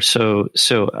 sure. So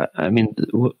I mean,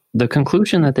 the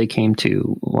conclusion that they came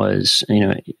to was,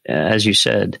 as you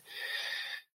said,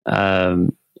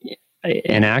 an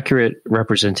accurate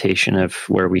representation of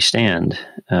where we stand,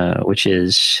 which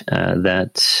is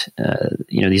that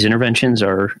these interventions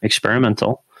are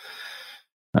experimental.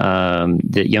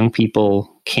 That young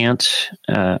people can't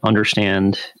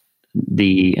understand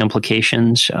the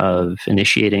implications of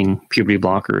initiating puberty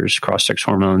blockers, cross-sex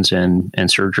hormones, and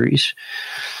surgeries.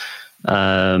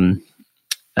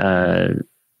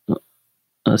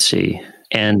 Let's see.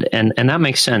 And that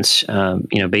makes sense,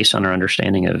 based on our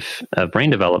understanding of brain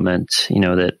development,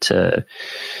 that,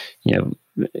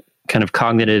 kind of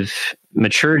cognitive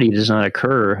maturity does not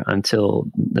occur until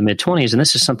the mid-20s. And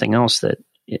this is something else that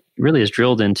it really is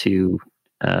drilled into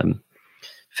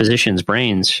physicians'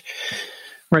 brains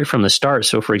right from the start.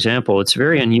 So, for example, it's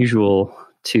very unusual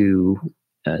to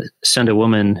send a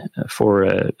woman for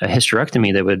a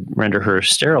hysterectomy that would render her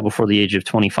sterile before the age of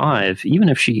 25, even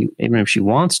if she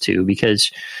wants to,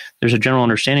 because there's a general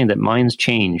understanding that minds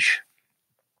change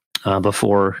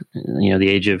before the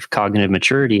age of cognitive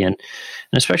maturity, and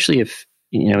especially if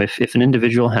an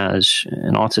individual has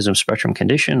an autism spectrum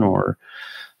condition or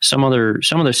some other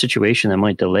situation that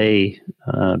might delay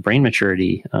brain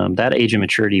maturity, that age of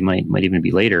maturity might even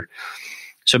be later.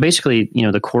 So basically,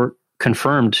 the court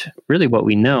confirmed really what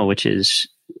we know, which is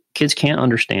kids can't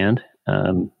understand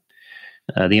the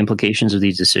implications of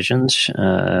these decisions,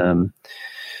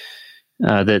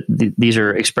 that these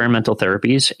are experimental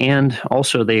therapies, and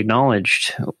also they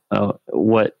acknowledged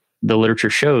what the literature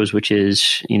shows, which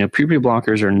is, puberty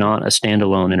blockers are not a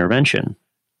standalone intervention.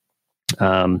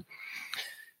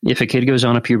 if a kid goes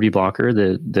on a puberty blocker,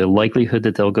 the likelihood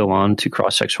that they'll go on to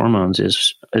cross-sex hormones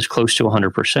is close to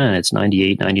 100%. It's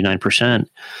 98, 99%.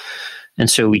 And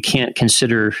so we can't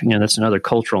consider, that's another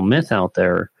cultural myth out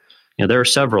there. There are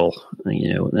several,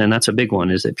 and that's a big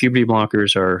one, is that puberty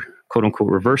blockers are quote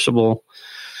unquote reversible.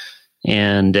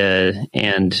 And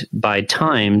by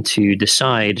time to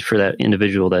decide for that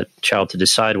individual, that child, to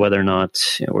decide whether or not,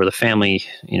 or the family,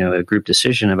 a group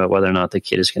decision about whether or not the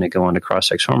kid is going to go on to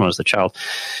cross-sex hormones, the child.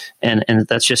 And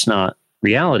that's just not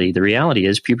reality. The reality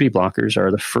is puberty blockers are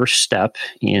the first step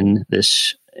in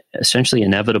this essentially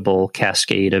inevitable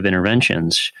cascade of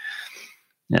interventions.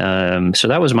 So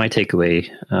that was my takeaway,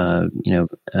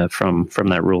 from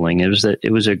that ruling. It was that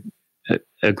it was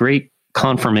a great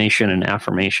confirmation and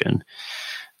affirmation,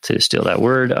 to steal that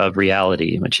word, of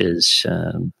reality, which is.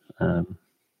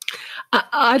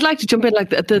 I'd like to jump in. Like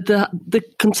the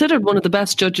considered one of the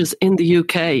best judges in the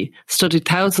UK studied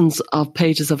thousands of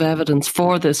pages of evidence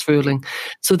for this ruling.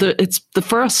 So it's the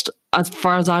first, as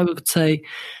far as I would say,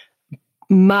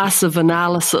 massive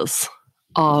analysis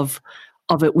of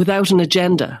it without an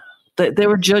agenda. They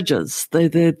were judges.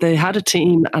 They had a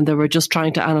team, and they were just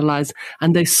trying to analyze,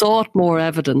 and they sought more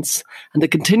evidence, and they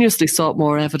continuously sought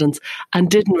more evidence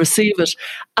and didn't receive it.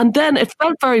 And then it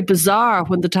felt very bizarre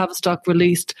when the Tavistock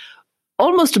released,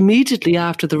 almost immediately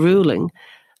after the ruling,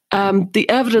 the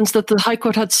evidence that the High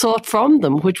Court had sought from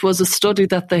them, which was a study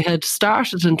that they had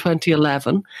started in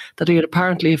 2011, that he had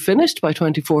apparently finished by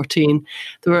 2014.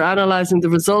 They were analysing the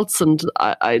results, and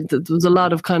there was a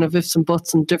lot of kind of ifs and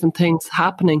buts and different things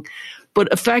happening. But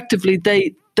effectively,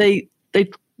 they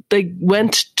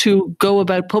went to go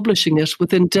about publishing it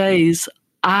within days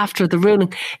after the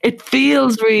ruling. It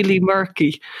feels really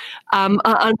murky. And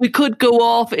we could go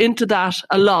off into that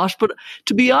a lot. But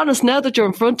to be honest, now that you're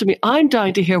in front of me, I'm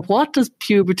dying to hear, what does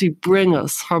puberty bring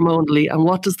us hormonally, and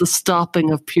what does the stopping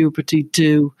of puberty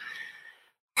do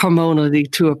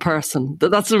hormonally to a person?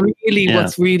 That's really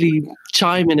what's really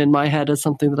chiming in my head as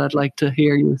something that I'd like to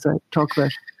hear you talk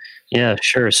about. Yeah,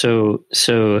 sure. So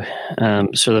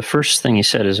the first thing you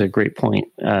said is a great point.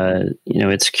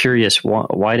 It's curious,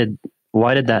 why did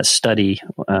that study,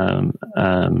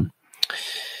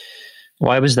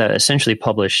 why was that essentially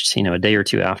published, a day or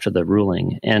two after the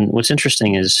ruling? And what's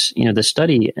interesting is, the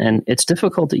study, and it's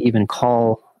difficult to even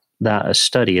call that a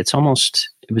study. It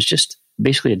was just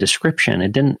basically a description.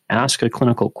 It didn't ask a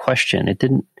clinical question.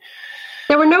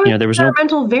 There were no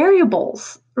experimental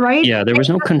variables, right? Yeah, there was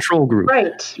no control group.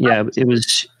 Right. Yeah, it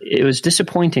was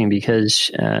disappointing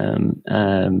because,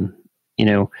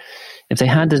 if they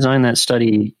had designed that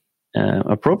study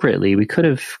appropriately, we could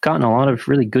have gotten a lot of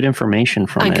really good information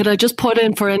from it. And could I just put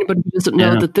in, for anybody who doesn't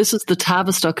know, that this is the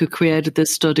Tavistock who created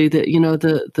this study, that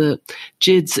the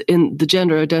GIDS, in the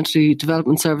Gender Identity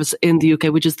Development Service in the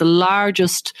UK, which is the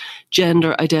largest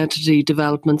gender identity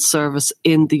development service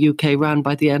in the UK, run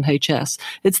by the NHS.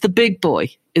 It's the big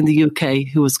boy in the UK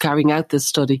who was carrying out this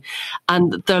study,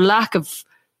 and their lack of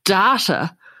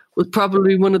data was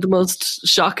probably one of the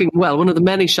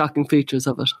many shocking features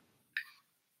of it.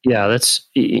 Yeah,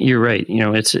 you're right.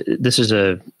 This is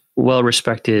a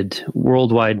well-respected,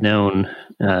 worldwide known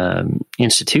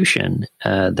institution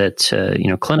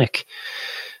clinic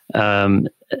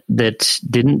that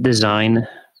didn't design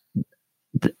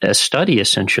a study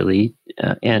essentially,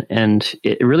 and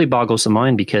it really boggles the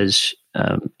mind because,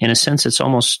 in a sense, it's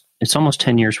almost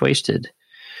 10 years wasted.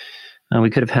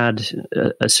 We could have had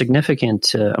a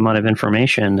significant amount of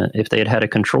information if they had had a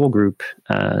control group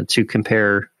to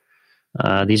compare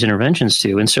these interventions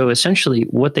to. And so essentially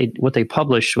what they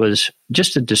published was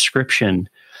just a description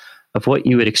of what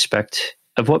you would expect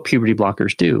of what puberty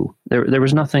blockers do. There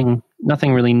was nothing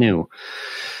really new.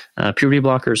 Puberty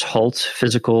blockers halt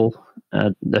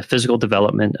the physical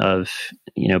development of,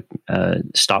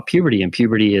 stop puberty, and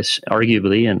puberty is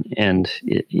arguably and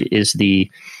is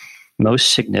the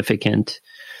most significant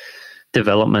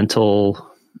developmental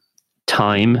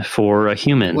time for a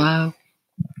human. Wow.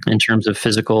 In terms of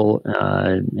physical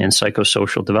and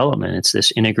psychosocial development. It's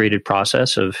this integrated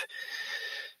process of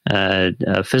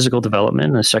physical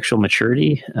development and sexual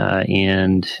maturity,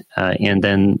 and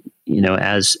then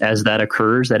as that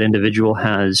occurs, that individual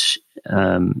has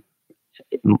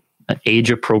age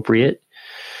appropriate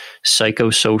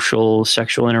psychosocial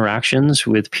sexual interactions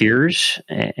with peers,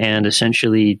 and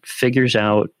essentially figures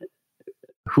out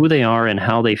who they are and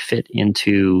how they fit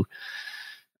into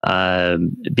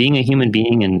being a human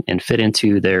being and fit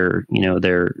into their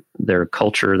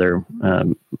culture, their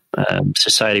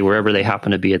society, wherever they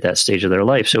happen to be at that stage of their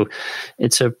life. So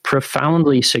it's a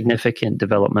profoundly significant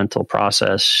developmental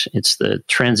process. It's the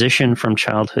transition from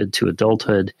childhood to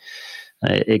adulthood.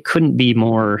 it couldn't be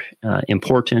more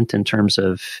important in terms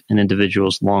of an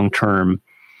individual's long-term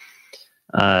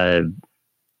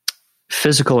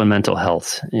physical and mental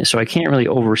health. So I can't really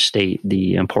overstate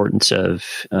the importance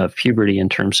of puberty in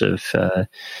terms of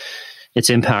its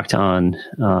impact on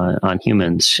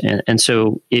humans. And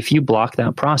so if you block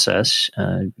that process,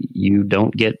 you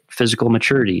don't get physical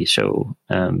maturity. So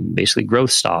basically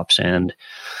growth stops, and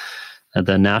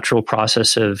the natural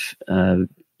process of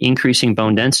increasing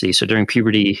bone density. So during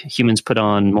puberty, humans put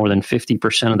on more than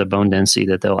 50% of the bone density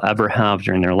that they'll ever have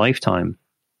during their lifetime.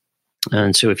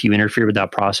 And so if you interfere with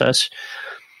that process,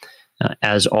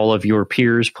 as all of your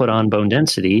peers put on bone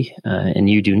density, and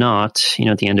you do not,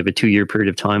 at the end of a 2-year period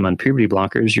of time on puberty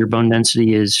blockers, your bone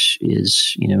density is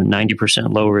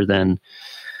 90% lower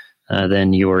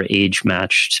than your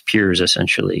age-matched peers,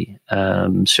 essentially.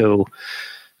 So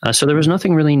there was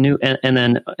nothing really new, and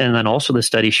then also the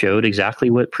study showed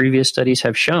exactly what previous studies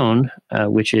have shown,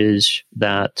 which is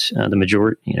that the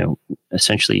majority,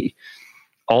 essentially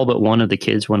all but one of the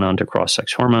kids went on to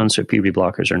cross-sex hormones. So puberty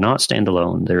blockers are not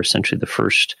standalone; they're essentially the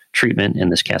first treatment in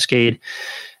this cascade.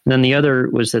 And then the other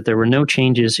was that there were no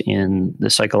changes in the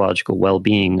psychological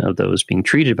well-being of those being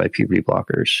treated by puberty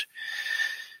blockers.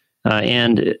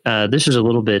 And this is a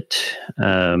little bit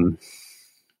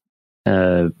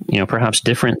perhaps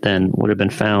different than would have been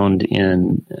found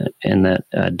in that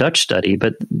Dutch study,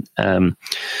 but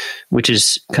which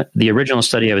is the original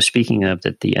study I was speaking of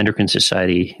that the Endocrine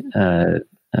Society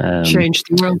changed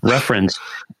the world reference.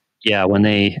 Yeah, when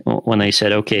they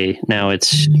said, okay, now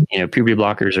it's puberty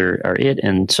blockers are it,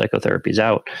 and psychotherapy is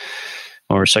out,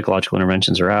 or psychological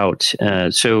interventions are out.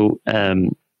 So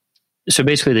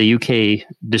basically, the UK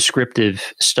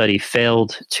descriptive study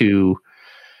failed to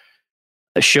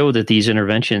show that these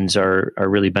interventions are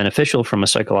really beneficial from a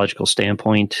psychological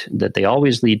standpoint, that they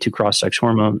always lead to cross-sex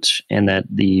hormones, and that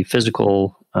the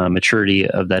physical maturity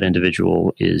of that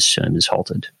individual is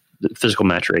halted. The physical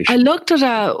maturation. I looked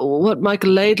at what Michael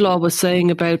Laidlaw was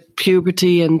saying about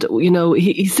puberty, and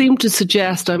he seemed to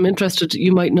suggest, I'm interested,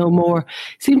 you might know more,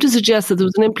 he seemed to suggest that there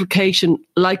was an implication,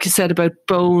 like you said, about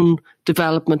bone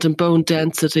development and bone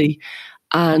density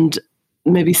and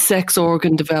maybe sex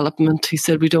organ development. He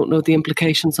said we don't know the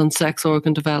implications on sex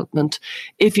organ development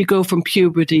if you go from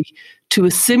puberty to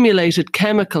a simulated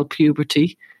chemical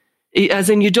puberty, as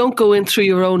in you don't go in through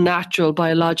your own natural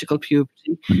biological puberty.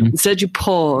 Mm-hmm. Instead you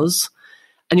pause,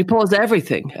 and you pause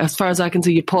everything. As far as I can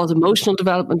see, you pause emotional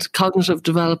development, cognitive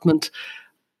development,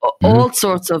 all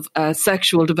sorts of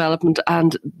sexual development,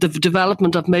 and the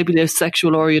development of maybe their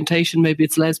sexual orientation, maybe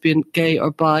it's lesbian, gay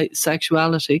or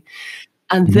bisexuality.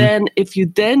 And then if you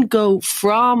then go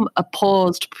from a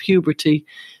paused puberty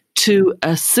to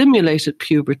a simulated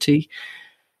puberty,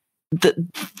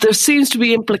 there seems to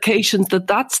be implications that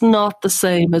that's not the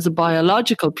same as a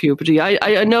biological puberty.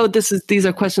 I know these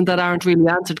are questions that aren't really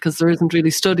answered because there isn't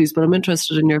really studies, but I'm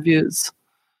interested in your views.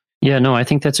 Yeah, no, I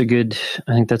think that's a good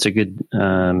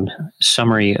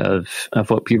summary of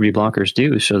what puberty blockers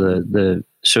do.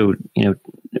 So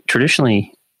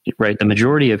traditionally, right, the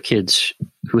majority of kids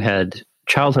who had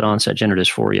childhood onset gender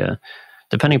dysphoria,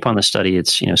 depending upon the study,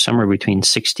 it's somewhere between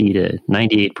 60 to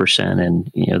 98%,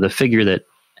 and the figure that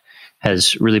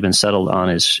has really been settled on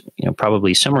is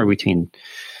probably somewhere between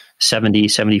 70,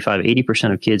 75,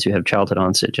 80% of kids who have childhood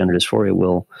onset gender dysphoria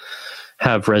will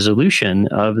have resolution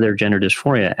of their gender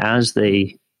dysphoria as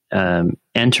they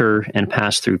enter and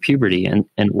pass through puberty. And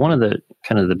one of the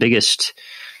kind of the biggest,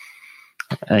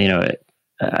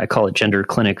 I call it gender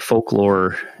clinic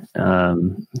folklore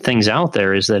things out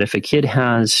there is that if a kid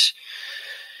has,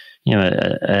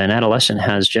 an adolescent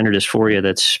has gender dysphoria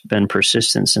that's been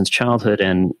persistent since childhood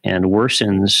and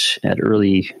worsens at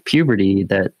early puberty,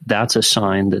 that's a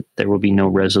sign that there will be no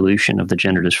resolution of the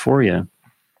gender dysphoria.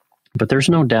 But there's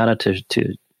no data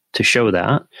to show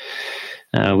that.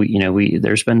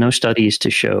 There's been no studies to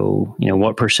show,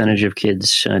 what percentage of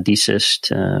kids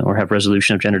desist or have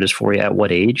resolution of gender dysphoria at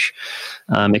what age.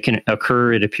 It can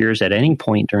occur, it appears, at any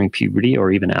point during puberty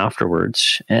or even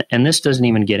afterwards. And this doesn't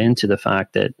even get into the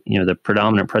fact that, the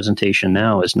predominant presentation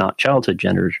now is not childhood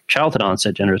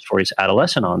onset gender dysphoria, it's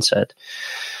adolescent onset.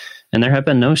 And there have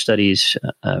been no studies.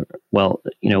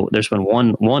 There's been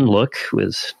one look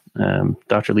with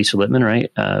Dr. Lisa Littman, right?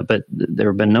 But there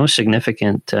have been no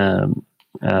significant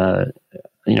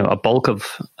a bulk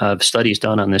of studies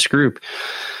done on this group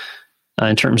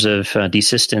in terms of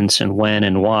desistance and when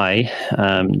and why,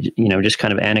 just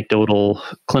kind of anecdotal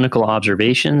clinical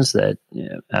observations that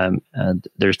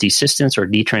there's desistance or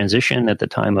detransition at the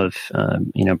time of,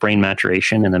 brain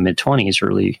maturation in the mid-20s,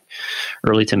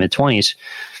 early to mid-20s.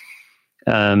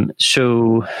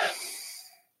 So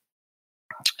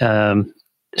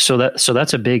So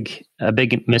that's a big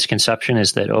misconception,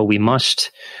 is that, we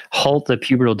must halt the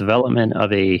pubertal development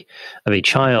of a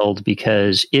child,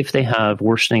 because if they have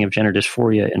worsening of gender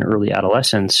dysphoria in early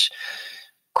adolescence,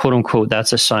 quote unquote,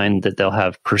 that's a sign that they'll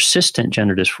have persistent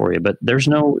gender dysphoria. But there's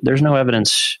no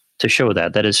evidence to show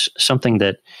that. That is something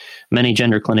that many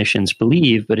gender clinicians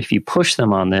believe, but if you push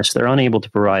them on this, they're unable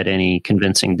to provide any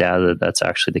convincing data that that's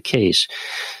actually the case.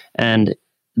 And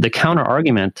the counter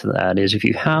argument to that is, if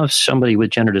you have somebody with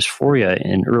gender dysphoria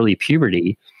in early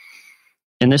puberty,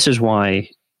 and this is why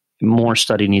more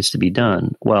study needs to be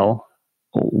done, well,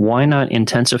 why not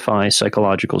intensify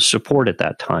psychological support at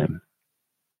that time?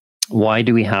 Why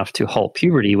do we have to halt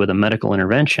puberty with a medical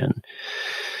intervention?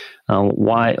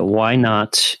 Why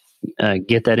not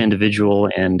get that individual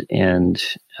and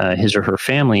his or her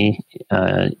family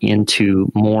into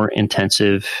more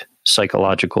intensive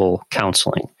psychological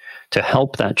counseling to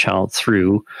help that child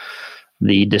through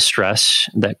the distress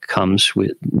that comes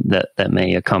with that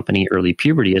may accompany early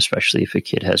puberty, especially if a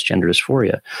kid has gender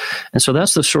dysphoria. And so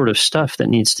that's the sort of stuff that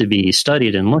needs to be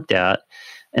studied and looked at,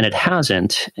 and it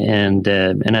hasn't. And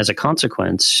as a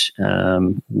consequence,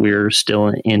 we're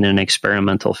still in an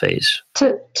experimental phase.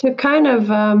 To kind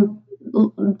of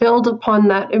build upon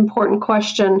that important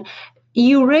question,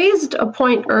 you raised a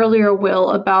point earlier, Will,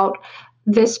 about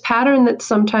this pattern that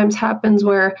sometimes happens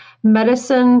where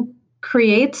medicine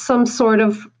creates some sort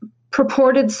of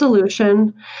purported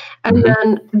solution, and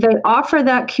then they offer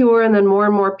that cure, and then more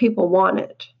and more people want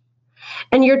it.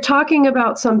 And you're talking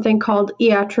about something called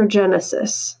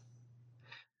iatrogenesis,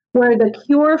 where the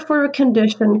cure for a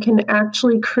condition can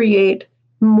actually create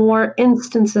more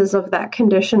instances of that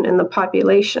condition in the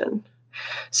population.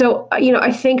 So,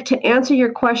 I think to answer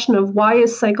your question of why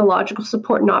is psychological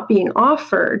support not being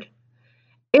offered,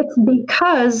 it's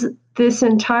because this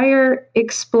entire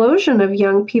explosion of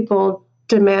young people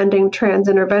demanding trans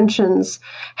interventions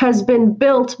has been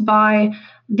built by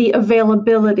the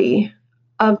availability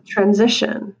of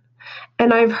transition.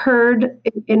 And I've heard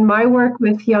in my work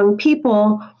with young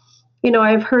people,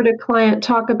 I've heard a client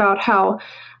talk about how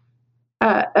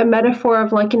a metaphor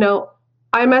of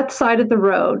I'm at the side of the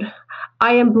road,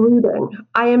 I am bleeding,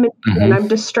 I am in pain, I'm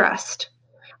distressed.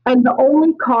 And the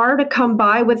only car to come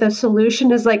by with a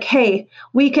solution is hey,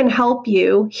 we can help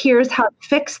you. Here's how to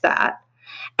fix that.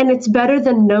 And it's better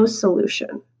than no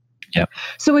solution. Yeah.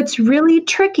 So it's really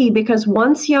tricky, because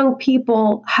once young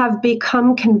people have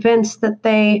become convinced that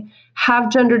they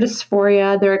have gender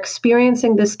dysphoria, they're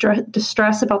experiencing this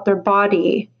distress about their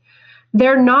body,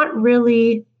 they're not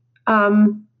really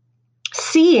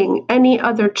seeing any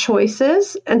other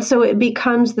choices. And so it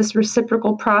becomes this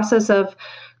reciprocal process of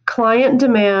client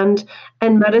demand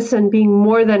and medicine being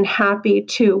more than happy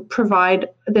to provide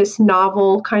this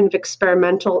novel kind of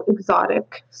experimental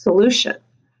exotic solution.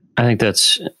 I think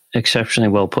that's exceptionally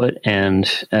well put, and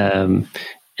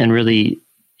really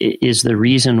is the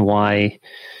reason why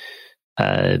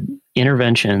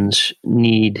interventions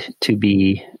need to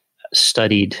be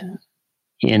studied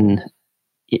in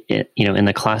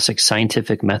the classic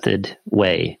scientific method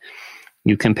way.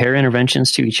 You compare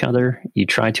interventions to each other. You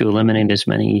try to eliminate as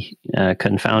many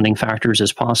confounding factors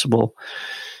as possible.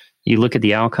 You look at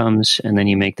the outcomes, and then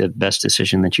you make the best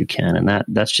decision that you can. And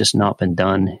that's just not been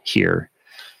done here.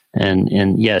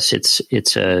 And yes,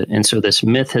 and so this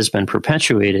myth has been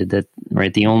perpetuated that,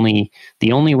 right, the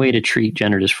only way to treat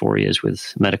gender dysphoria is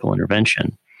with medical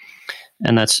intervention.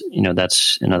 And that's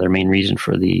another main reason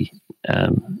for the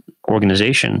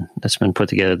organization that's been put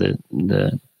together,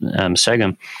 the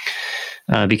SEGM.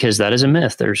 Because that is a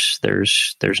myth.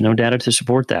 There's no data to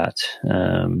support that.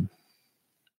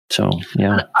 So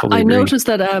yeah, I noticed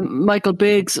that Michael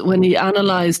Biggs, when he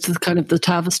analysed the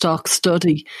Tavistock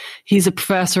study, he's a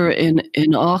professor in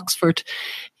Oxford.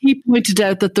 He pointed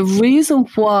out that the reason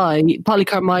why Polly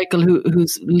Carmichael, who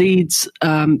leads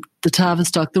the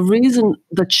Tavistock, the reason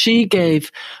that she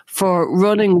gave for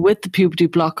running with the puberty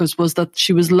blockers was that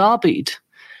she was lobbied.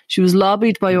 She was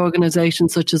lobbied by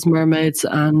organisations such as Mermaids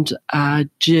and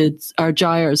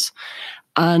Gyres.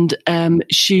 And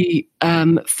she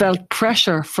felt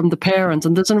pressure from the parents.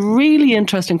 And there's a really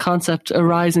interesting concept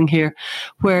arising here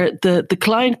where the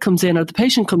client comes in, or the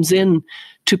patient comes in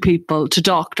to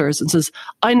doctors and says,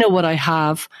 I know what I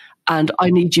have, and I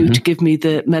need you to give me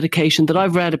the medication that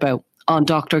I've read about on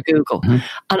Dr. Google.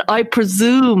 And I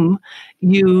presume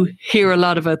you hear a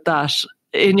lot about that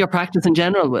in your practice in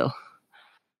general, Will.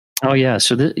 Oh yeah,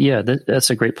 so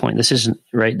that's a great point. This isn't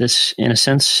right. This, in a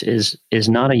sense, is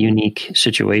not a unique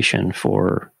situation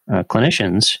for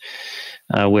clinicians,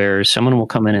 where someone will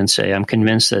come in and say, "I'm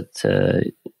convinced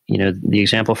that the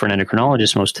example for an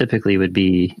endocrinologist most typically would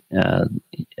be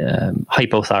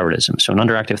hypothyroidism, so an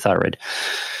underactive thyroid.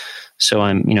 So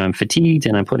I'm fatigued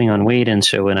and I'm putting on weight, and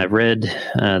so when I've read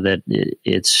that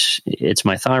it's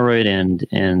my thyroid,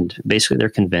 and basically they're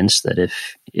convinced that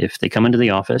if they come into the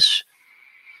office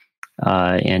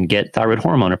and get thyroid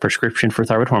hormone, a prescription for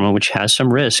thyroid hormone, which has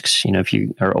some risks. If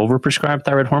you are overprescribed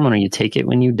thyroid hormone or you take it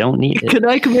when you don't need it. Can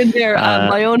I come in there?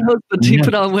 My own husband, he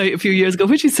put on weight a few years ago,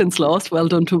 which he's since lost. Well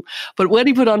done to him. But when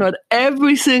he put on weight,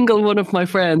 every single one of my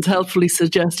friends helpfully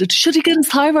suggested, should he get his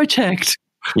thyroid checked?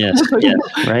 Yes, yes,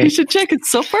 right. He should check his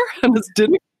supper and his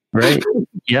dinner. Right.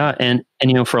 Yeah. And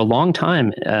for a long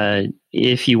time,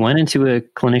 if you went into a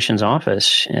clinician's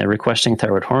office requesting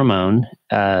thyroid hormone,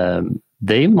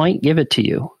 they might give it to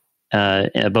you.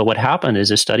 But what happened is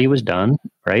a study was done,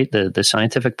 right? The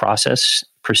scientific process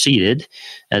proceeded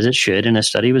as it should. And a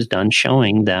study was done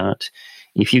showing that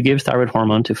if you give thyroid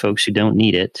hormone to folks who don't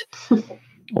need it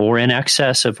or in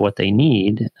excess of what they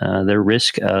need, their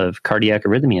risk of cardiac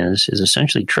arrhythmias is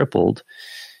essentially tripled.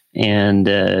 And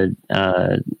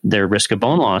their risk of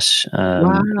bone loss,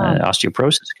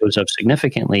 osteoporosis, goes up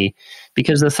significantly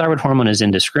because the thyroid hormone is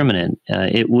indiscriminate.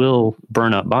 It will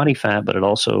burn up body fat, but it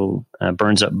also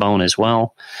burns up bone as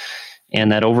well.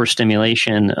 And that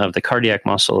overstimulation of the cardiac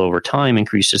muscle over time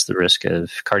increases the risk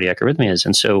of cardiac arrhythmias.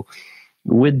 And so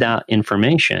with that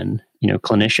information,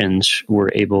 clinicians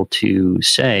were able to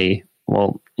say,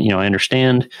 well, I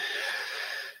understand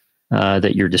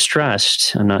that you're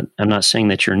distressed. I'm not saying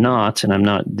that you're not, and I'm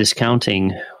not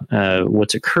discounting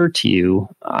what's occurred to you.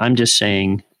 I'm just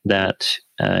saying that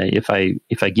if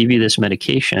I give you this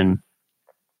medication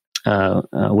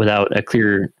without a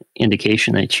clear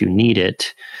indication that you need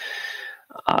it,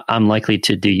 I'm likely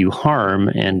to do you harm.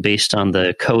 And based on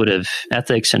the code of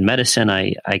ethics and medicine,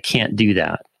 I can't do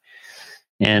that.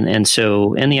 And the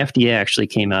FDA actually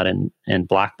came out and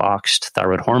black boxed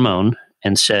thyroid hormone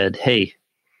and said, hey,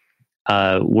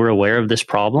 we're aware of this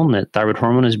problem, that thyroid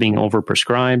hormone is being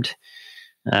overprescribed.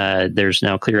 There's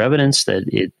now clear evidence that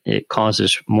it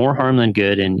causes more harm than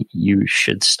good, and you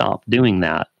should stop doing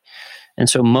that. And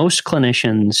so most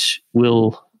clinicians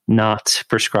will not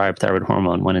prescribe thyroid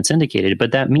hormone when it's indicated,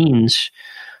 but that means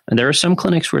there are some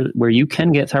clinics where you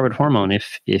can get thyroid hormone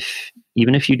if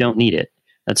even if you don't need it.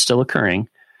 That's still occurring,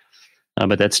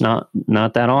 but that's not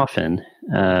that often.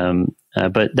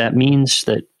 But that means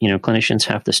that clinicians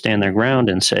have to stand their ground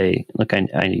and say, look,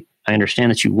 I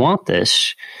understand that you want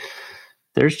this.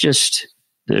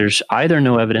 There's either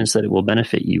no evidence that it will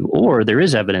benefit you, or there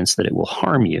is evidence that it will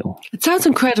harm you. It sounds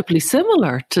incredibly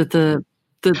similar to the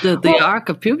arc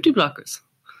of puberty blockers.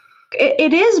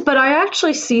 It is, but I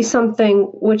actually see something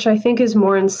which I think is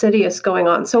more insidious going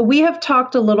on. So we have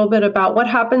talked a little bit about what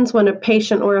happens when a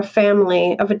patient or a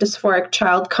family of a dysphoric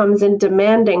child comes in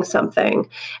demanding something,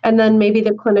 and then maybe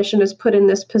the clinician is put in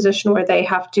this position where they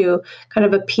have to kind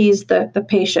of appease the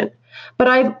patient. But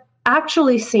I've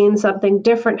actually seen something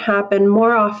different happen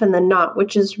more often than not,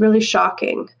 which is really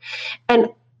shocking. And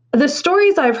the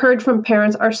stories I've heard from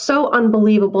parents are so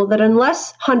unbelievable that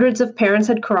unless hundreds of parents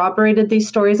had corroborated these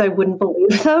stories, I wouldn't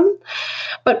believe them.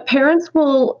 But parents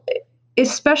will,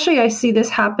 especially I see this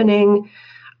happening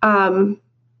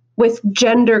with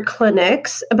gender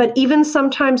clinics, but even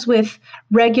sometimes with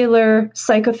regular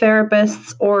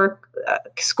psychotherapists or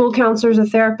school counselors or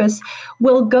therapists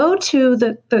will go to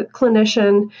the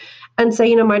clinician and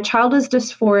say, my child is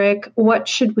dysphoric, what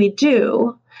should we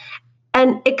do?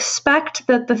 And expect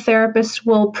that the therapist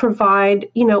will provide,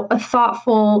 a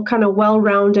thoughtful, kind of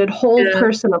well-rounded, whole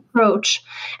person approach.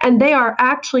 And they are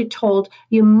actually told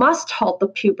you must halt the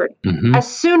puberty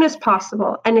as soon as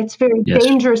possible. And it's very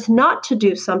dangerous not to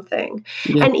do something.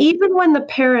 Yeah. And even when the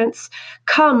parents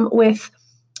come with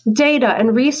data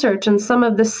and research and some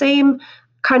of the same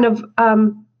kind of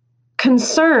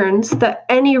concerns that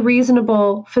any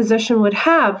reasonable physician would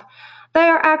have, they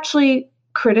are actually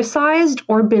criticized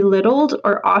or belittled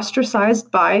or ostracized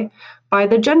by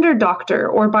the gender doctor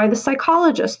or by the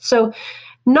psychologist. So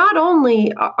not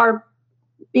only are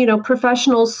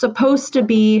professionals supposed to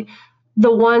be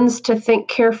the ones to think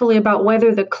carefully about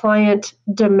whether the client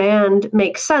demand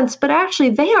makes sense, but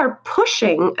actually they are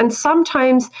pushing and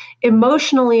sometimes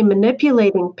emotionally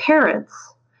manipulating parents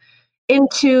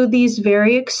into these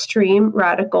very extreme,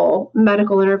 radical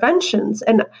medical interventions.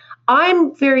 And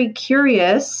I'm very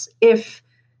curious if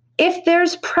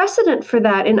there's precedent for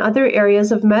that in other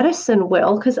areas of medicine,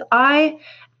 Will, because I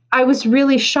was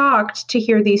really shocked to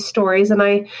hear these stories, and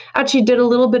I actually did a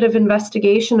little bit of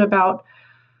investigation about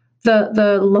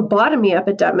the lobotomy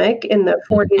epidemic in the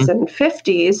 40s and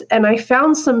 50s, and I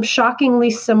found some shockingly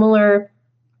similar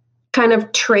kind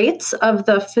of traits of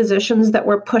the physicians that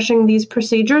were pushing these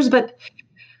procedures, but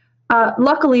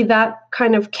luckily that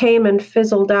kind of came and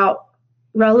fizzled out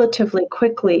relatively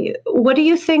quickly. What do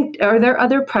you think? Are there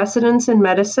other precedents in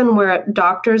medicine where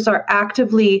doctors are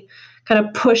actively kind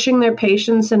of pushing their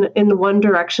patients in one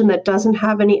direction that doesn't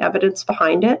have any evidence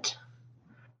behind it?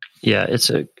 Yeah, it's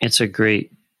a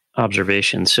great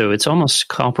observation. So it's almost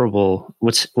comparable.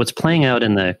 What's playing out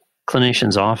in the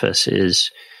clinician's office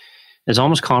is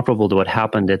almost comparable to what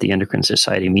happened at the Endocrine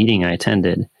Society meeting I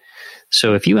attended.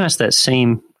 So if you ask that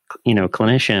same,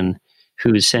 clinician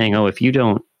who's saying, "Oh, if you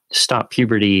don't stop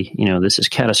puberty, this is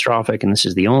catastrophic and this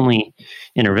is the only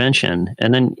intervention,"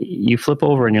 and then you flip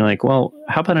over and you're like, "Well,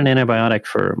 how about an antibiotic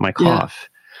for my cough?"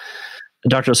 The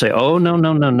doctor will say, "Oh, no,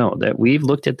 that we've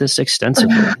looked at this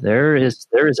extensively. There is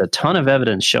a ton of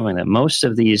evidence showing that most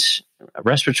of these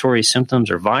respiratory symptoms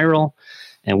are viral,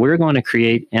 and we're going to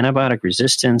create antibiotic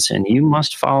resistance, and you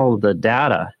must follow the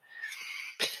data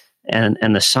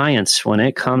and the science when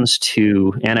it comes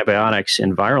to antibiotics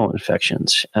in viral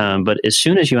infections." But as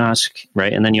soon as you ask,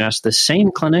 right, and then you ask the same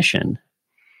clinician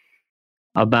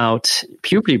about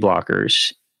puberty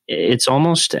blockers, it's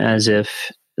almost as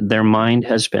if their mind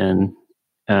has been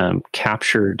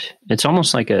captured. It's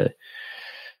almost like a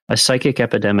psychic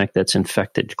epidemic that's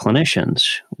infected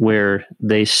clinicians, where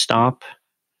they stop.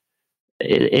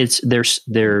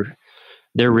 They're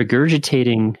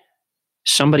regurgitating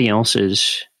somebody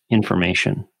else's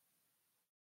information,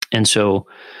 and so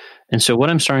what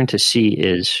I'm starting to see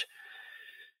is,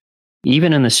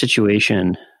 even in the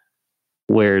situation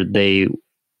where they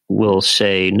will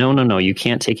say, no, you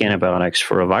can't take antibiotics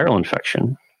for a viral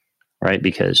infection, right?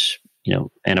 Because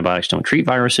antibiotics don't treat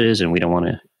viruses, and we don't want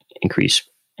to increase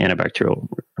antibacterial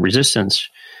resistance.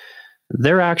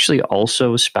 They're actually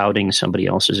also spouting somebody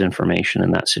else's information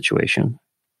in that situation.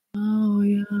 Oh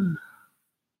yeah.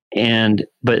 And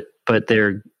but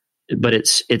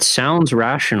it sounds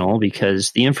rational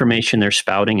because the information they're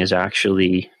spouting is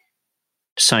actually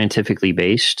scientifically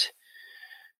based.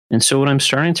 And so what I'm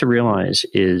starting to realize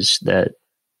is that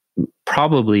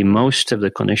probably most of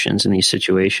the clinicians in these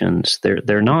situations,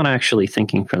 they're not actually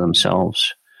thinking for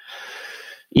themselves.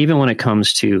 Even when it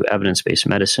comes to evidence-based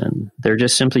medicine, they're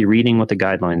just simply reading what the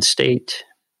guidelines state.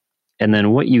 And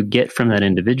then what you get from that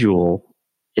individual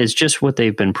is just what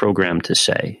they've been programmed to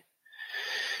say.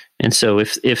 And so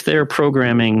if they're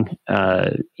programming,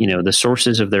 the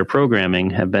sources of their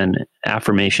programming have been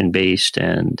affirmation-based,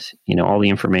 and, all the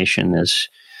information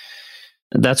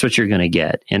that's what you're going to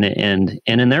get. And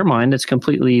in their mind, it's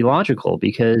completely logical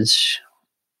because,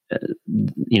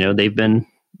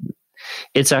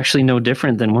 it's actually no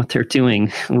different than what they're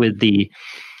doing with the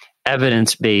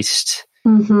evidence-based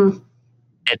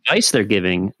advice they're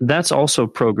giving. That's also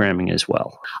programming as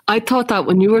well. I thought that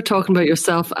when you were talking about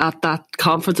yourself at that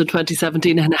conference in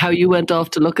 2017 and how you went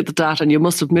off to look at the data and you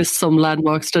must have missed some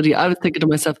landmark study, I was thinking to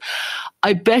myself,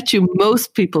 I bet you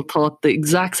most people thought the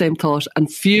exact same thought,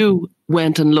 and few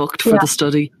went and looked for the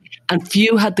study, and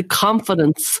few had the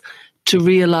confidence to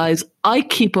realize I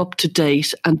keep up to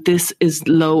date and this is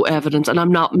low evidence and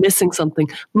I'm not missing something.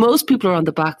 Most people are on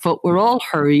the back foot. We're all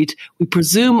hurried. We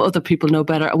presume other people know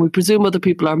better, and we presume other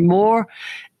people are more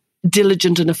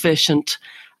diligent and efficient.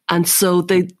 And so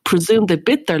they presumed, they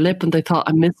bit their lip and they thought,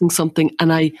 I'm missing something.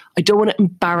 And I don't want to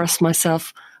embarrass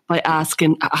myself by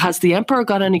asking, has the emperor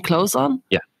got any clothes on?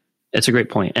 Yeah, it's a great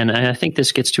point. And I think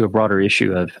this gets to a broader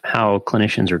issue of how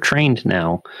clinicians are trained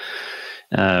now,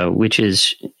 which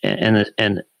is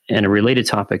and a related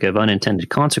topic of unintended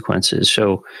consequences.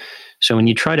 So when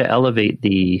you try to elevate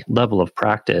the level of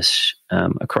practice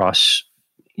across,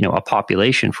 a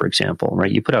population, for example,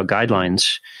 right? You put out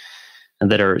guidelines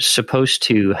that are supposed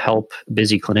to help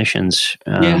busy clinicians,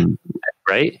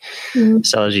 right? Mm-hmm.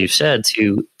 So as you've said,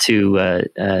 to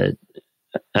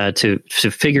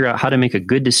figure out how to make a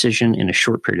good decision in a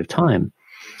short period of time,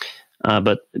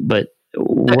 but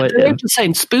what they're just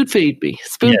saying, spoon feed me.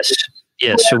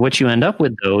 Yes. So what you end up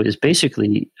with, though, is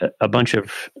basically a bunch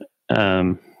of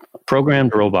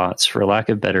programmed robots, for lack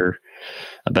of a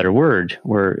better word,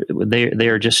 where they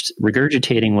are just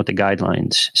regurgitating what the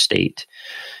guidelines state.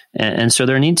 And so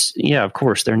there needs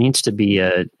to be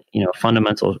a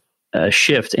fundamental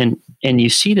shift. And you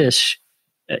see this.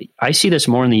 I see this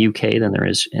more in the UK than there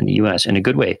is in the US, in a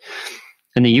good way.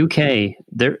 In the UK,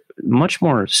 they're much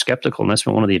more skeptical, and that's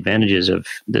been one of the advantages of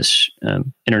this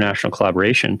international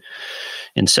collaboration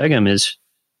in SEGM is,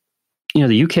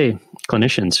 the UK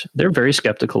clinicians, they're very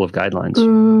skeptical of guidelines.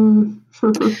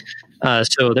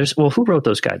 So there's, who wrote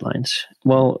those guidelines?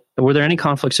 Well, were there any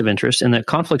conflicts of interest? And the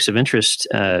conflicts of interest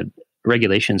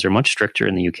regulations are much stricter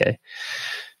in the UK.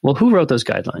 well, who wrote those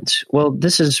guidelines? Well,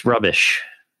 this is rubbish.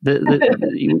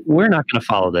 We're not going to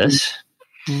follow this.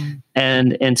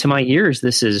 And to my ears,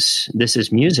 this is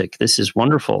music. This is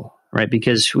wonderful, right?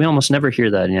 Because we almost never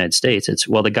hear that in the United States. It's,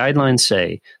 well, the guidelines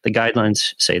say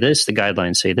this, the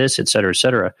guidelines say this, et cetera, et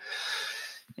cetera.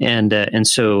 And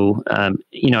so,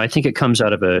 I think it comes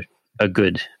out of a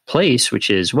good place, which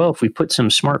is, well, if we put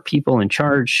some smart people in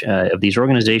charge of these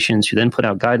organizations who then put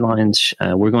out guidelines,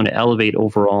 we're going to elevate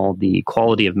overall the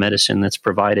quality of medicine that's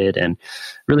provided and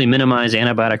really minimize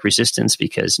antibiotic resistance,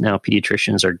 because now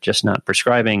pediatricians are just not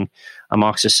prescribing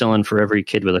amoxicillin for every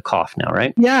kid with a cough now,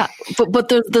 right? Yeah, but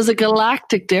there's a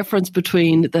galactic difference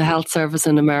between the health service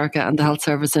in America and the health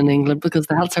service in England, because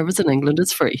the health service in England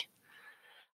is free.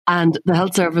 And the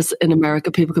health service in America,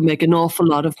 people can make an awful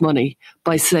lot of money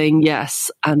by saying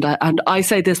yes. And I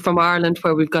say this from Ireland,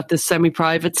 where we've got this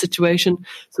semi-private situation.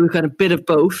 So we've got a bit of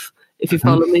both, if you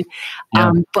follow me.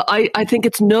 Yeah. But I think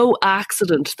it's no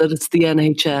accident that it's the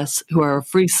NHS, who are a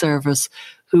free service,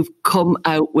 who've come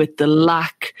out with the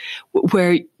lack,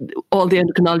 where all the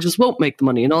endocrinologists won't make the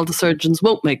money and all the surgeons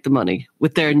won't make the money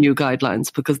with their new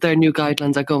guidelines, because their new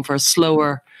guidelines are going for a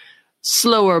slower,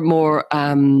 more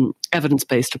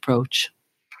evidence-based approach.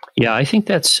 Yeah, I think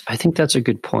that's a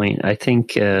good point. I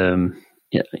think, many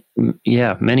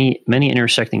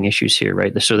intersecting issues here,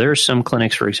 right? So there are some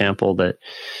clinics, for example, that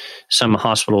some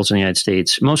hospitals in the United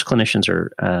States, most clinicians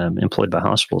are employed by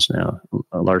hospitals now,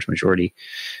 a large majority,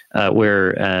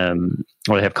 where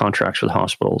they have contracts with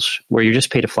hospitals where you're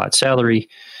just paid a flat salary,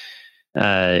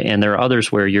 and there are others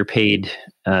where you're paid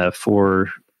for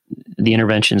the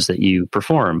interventions that you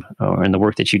perform and the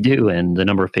work that you do and the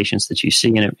number of patients that you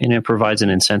see. And it provides an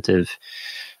incentive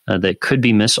that could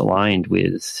be misaligned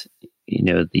with,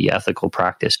 the ethical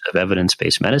practice of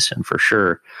evidence-based medicine, for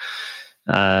sure.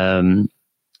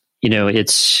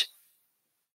 It's,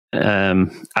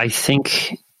 I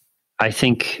think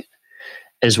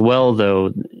as well,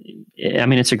 though,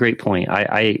 it's a great point.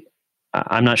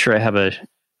 I'm not sure I have a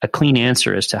clean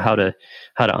answer as to how to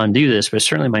undo this, but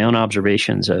certainly my own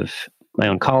observations of my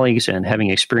own colleagues and having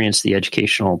experienced the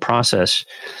educational process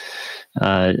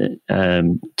to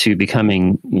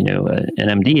becoming, an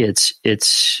MD,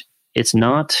 it's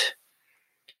not,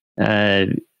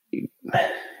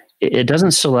 it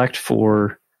doesn't select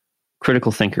for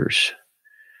critical thinkers.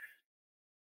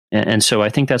 And so I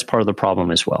think that's part of the problem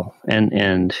as well. And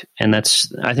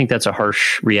I think that's a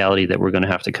harsh reality that we're going to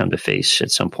have to come to face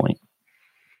at some point.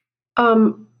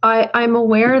 I'm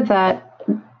aware that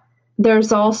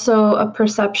there's also a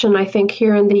perception, I think,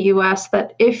 here in the US,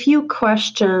 that if you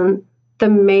question the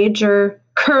major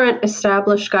current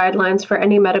established guidelines for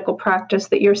any medical practice,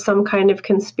 that you're some kind of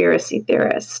conspiracy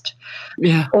theorist,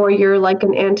 or you're like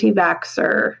an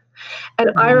anti-vaxxer.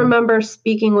 And I remember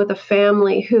speaking with a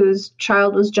family whose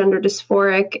child was gender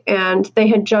dysphoric, and they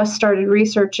had just started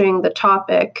researching the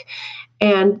topic.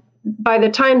 And by the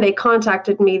time they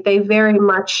contacted me, they very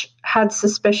much had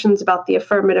suspicions about the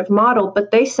affirmative model.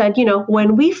 But they said,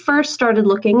 when we first started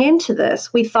looking into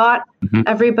this, we thought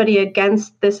everybody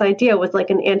against this idea was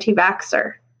like an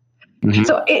anti-vaxxer. Mm-hmm.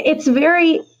 So it's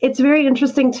very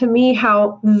interesting to me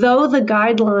how, though the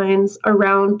guidelines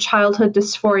around childhood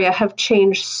dysphoria have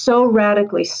changed so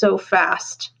radically, so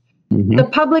fast, the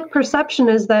public perception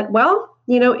is that,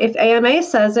 if AMA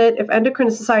says it, if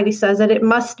Endocrine Society says it, it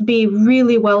must be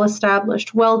really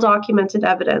well-established, well-documented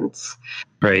evidence.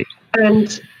 Right.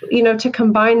 And, to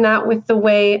combine that with the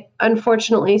way,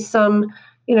 unfortunately, some,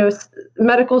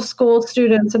 medical school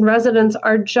students and residents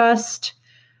are just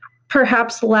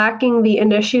perhaps lacking the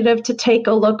initiative to take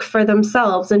a look for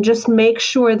themselves and just make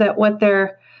sure that what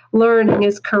they're learning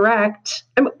is correct.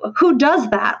 Who does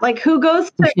that? Like, who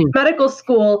goes to medical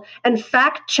school and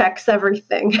fact checks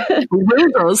everything? Will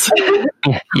does.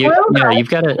 You've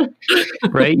got to,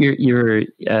 right? You're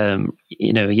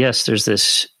yes, there's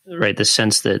this, right, the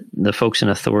sense that the folks in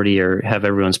authority have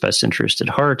everyone's best interest at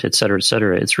heart, et cetera, et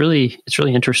cetera. It's really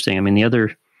interesting. The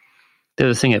other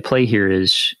thing at play here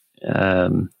is,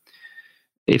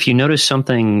 if you notice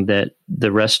something that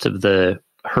the rest of the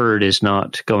herd is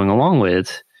not going along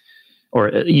with, or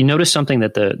you notice something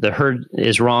that the herd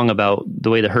is wrong about the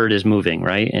way the herd is moving,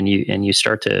 right? And you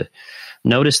start to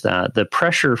notice that the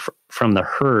pressure from the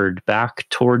herd back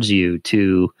towards you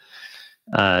to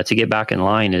get back in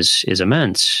line is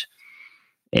immense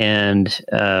and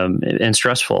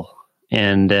stressful.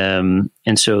 And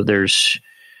so there's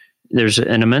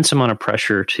an immense amount of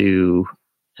pressure to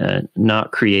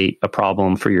not create a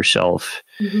problem for yourself.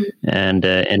 And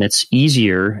it's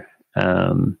easier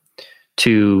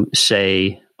to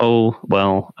say, oh,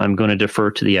 well, I'm going to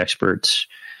defer to the experts.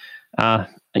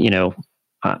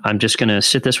 I'm just going to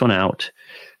sit this one out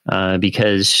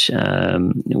because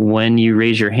when you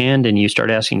raise your hand and you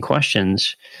start asking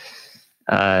questions,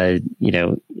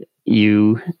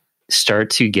 you start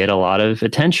to get a lot of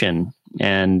attention,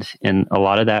 and a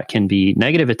lot of that can be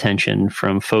negative attention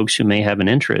from folks who may have an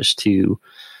interest to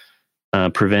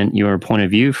prevent your point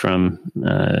of view from,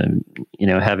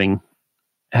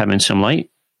 having some light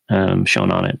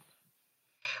shown on it.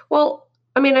 Well,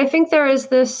 I mean, I think there is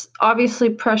this obviously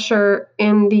pressure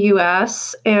in the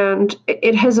US, and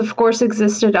it has, of course,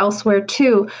 existed elsewhere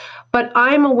too. But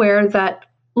I'm aware that,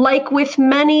 like with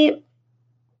many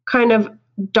kind of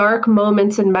dark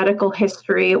moments in medical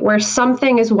history where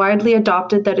something is widely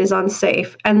adopted that is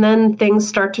unsafe, and then things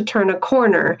start to turn a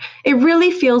corner, it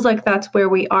really feels like that's where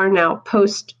we are now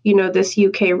post, this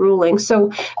UK ruling.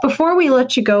 So before we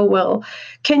let you go, Will,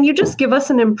 can you just give us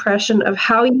an impression of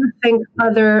how you think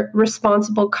other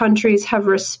responsible countries have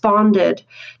responded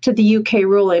to the UK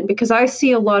ruling? Because I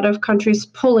see a lot of countries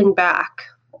pulling back.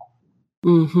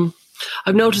 Mm-hmm.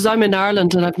 I've noticed, I'm in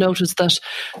Ireland, and I've noticed that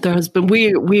there has been,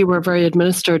 we were very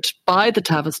administered by the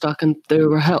Tavistock, and they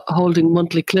were holding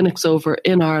monthly clinics over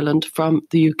in Ireland from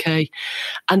the UK,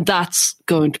 and that's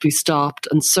going to be stopped.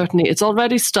 And certainly it's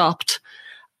already stopped.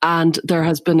 And there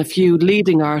has been a few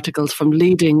leading articles from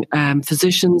leading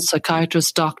physicians,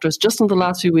 psychiatrists, doctors, just in the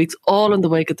last few weeks, all in the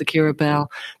wake of the Ciara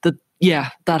Bell,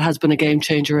 that has been a game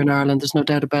changer in Ireland. There's no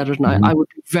doubt about it. And I would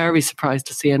be very surprised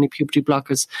to see any puberty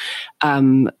blockers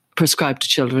prescribed to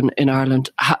children in Ireland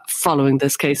following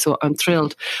this case. So I'm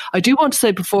thrilled. I do want to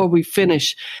say before we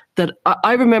finish that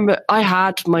I remember I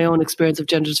had my own experience of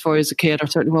gender dysphoria as a kid, or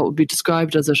certainly what would be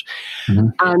described as it. Mm-hmm.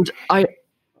 And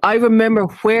I remember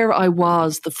where I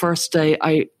was the first day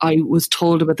I was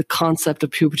told about the concept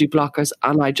of puberty blockers,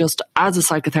 and I just, as a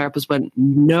psychotherapist, went,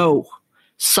 no,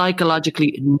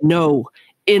 psychologically, no,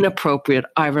 inappropriate.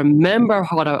 I remember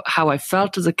how I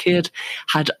felt as a kid.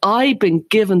 Had I been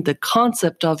given the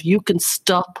concept of you can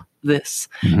stop this,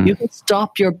 you can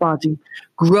stop your body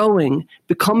growing,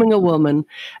 becoming a woman,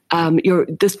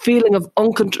 this feeling of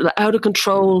out of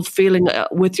control feeling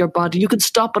with your body, you can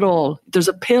stop it all. There's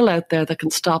a pill out there that can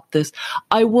stop this.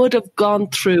 I would have gone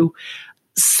through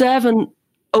 7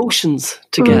 oceans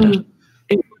to get it.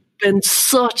 Been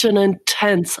such an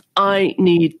intense, I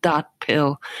need that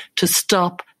pill to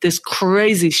stop this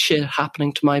crazy shit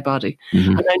happening to my body.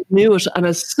 And I knew it. And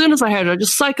as soon as I heard it, I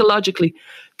just psychologically,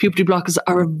 puberty blockers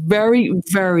are a very,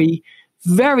 very,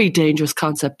 very dangerous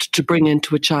concept to bring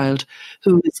into a child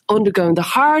who is undergoing the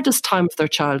hardest time of their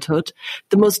childhood,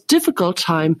 the most difficult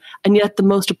time, and yet the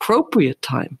most appropriate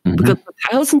time. Because for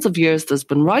thousands of years, there's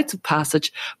been rites of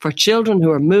passage for children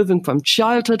who are moving from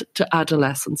childhood to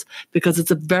adolescence, because it's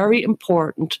a very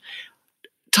important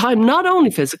time, not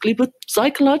only physically, but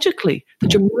psychologically,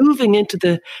 that you're moving into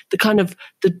the kind of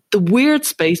the weird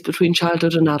space between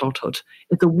childhood and adulthood.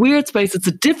 It's a weird space, it's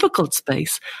a difficult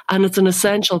space, and it's an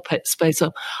essential space.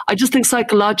 So I just think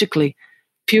psychologically,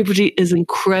 puberty is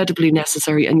incredibly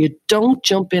necessary, and you don't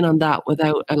jump in on that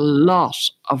without a lot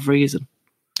of reason.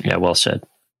 Yeah, well said.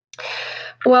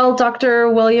 Well, Dr.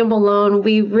 William Malone,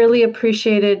 we really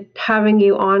appreciated having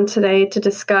you on today to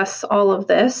discuss all of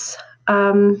this.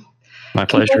 My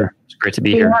pleasure. It's great to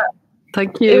be here.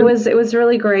 Thank you. It was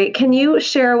really great. Can you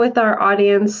share with our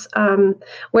audience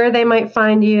where they might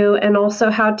find you, and also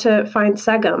how to find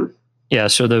SEGM? Yeah.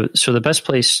 So the best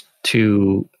place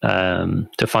to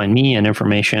find me and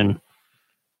information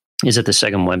is at the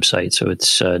SEGM website. So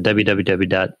it's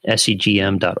www.segm.org,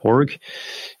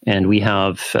 and we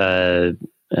have a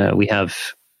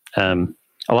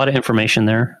lot of information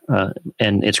there,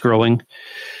 and it's growing.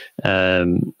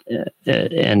 And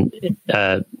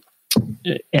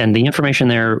the information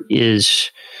there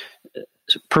is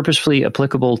purposefully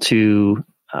applicable to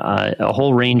a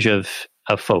whole range of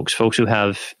folks who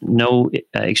have no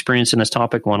experience in this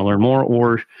topic, want to learn more,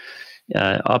 or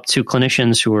up to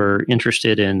clinicians who are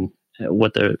interested in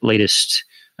what the latest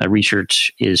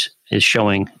research is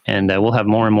showing. And we'll have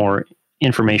more and more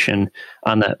information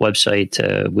on that website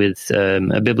with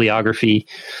a bibliography,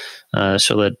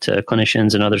 so that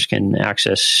clinicians and others can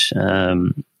access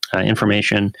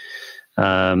information.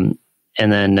 And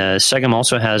then SEGM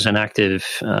also has an active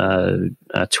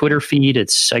Twitter feed.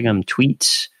 It's SEGM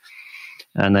Tweets.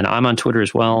 And then I'm on Twitter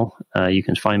as well. You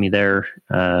can find me there.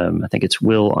 I think it's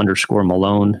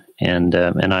Will_Malone. And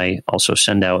I also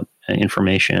send out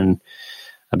information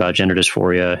about gender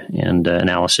dysphoria and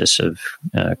analysis of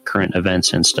current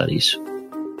events and studies.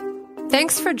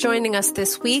 Thanks for joining us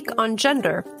this week on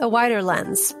Gender, A Wider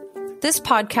Lens. This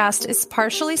podcast is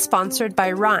partially sponsored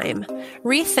by RIME,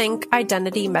 Rethink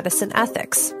Identity Medicine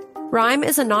Ethics. RIME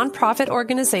is a nonprofit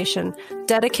organization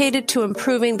dedicated to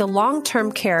improving the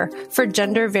long-term care for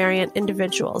gender-variant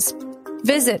individuals.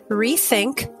 Visit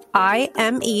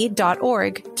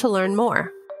rethinkime.org to learn more.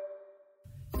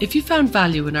 If you found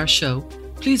value in our show,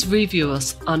 please review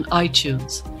us on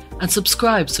iTunes and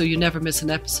subscribe so you never miss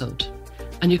an episode.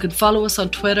 And you can follow us on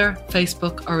Twitter,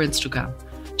 Facebook or Instagram.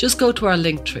 Just go to our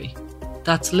Linktree.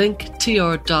 That's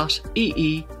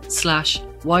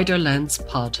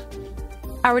linktr.ee/widerlenspod.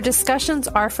 Our discussions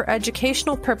are for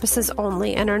educational purposes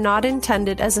only and are not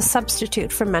intended as a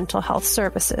substitute for mental health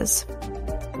services.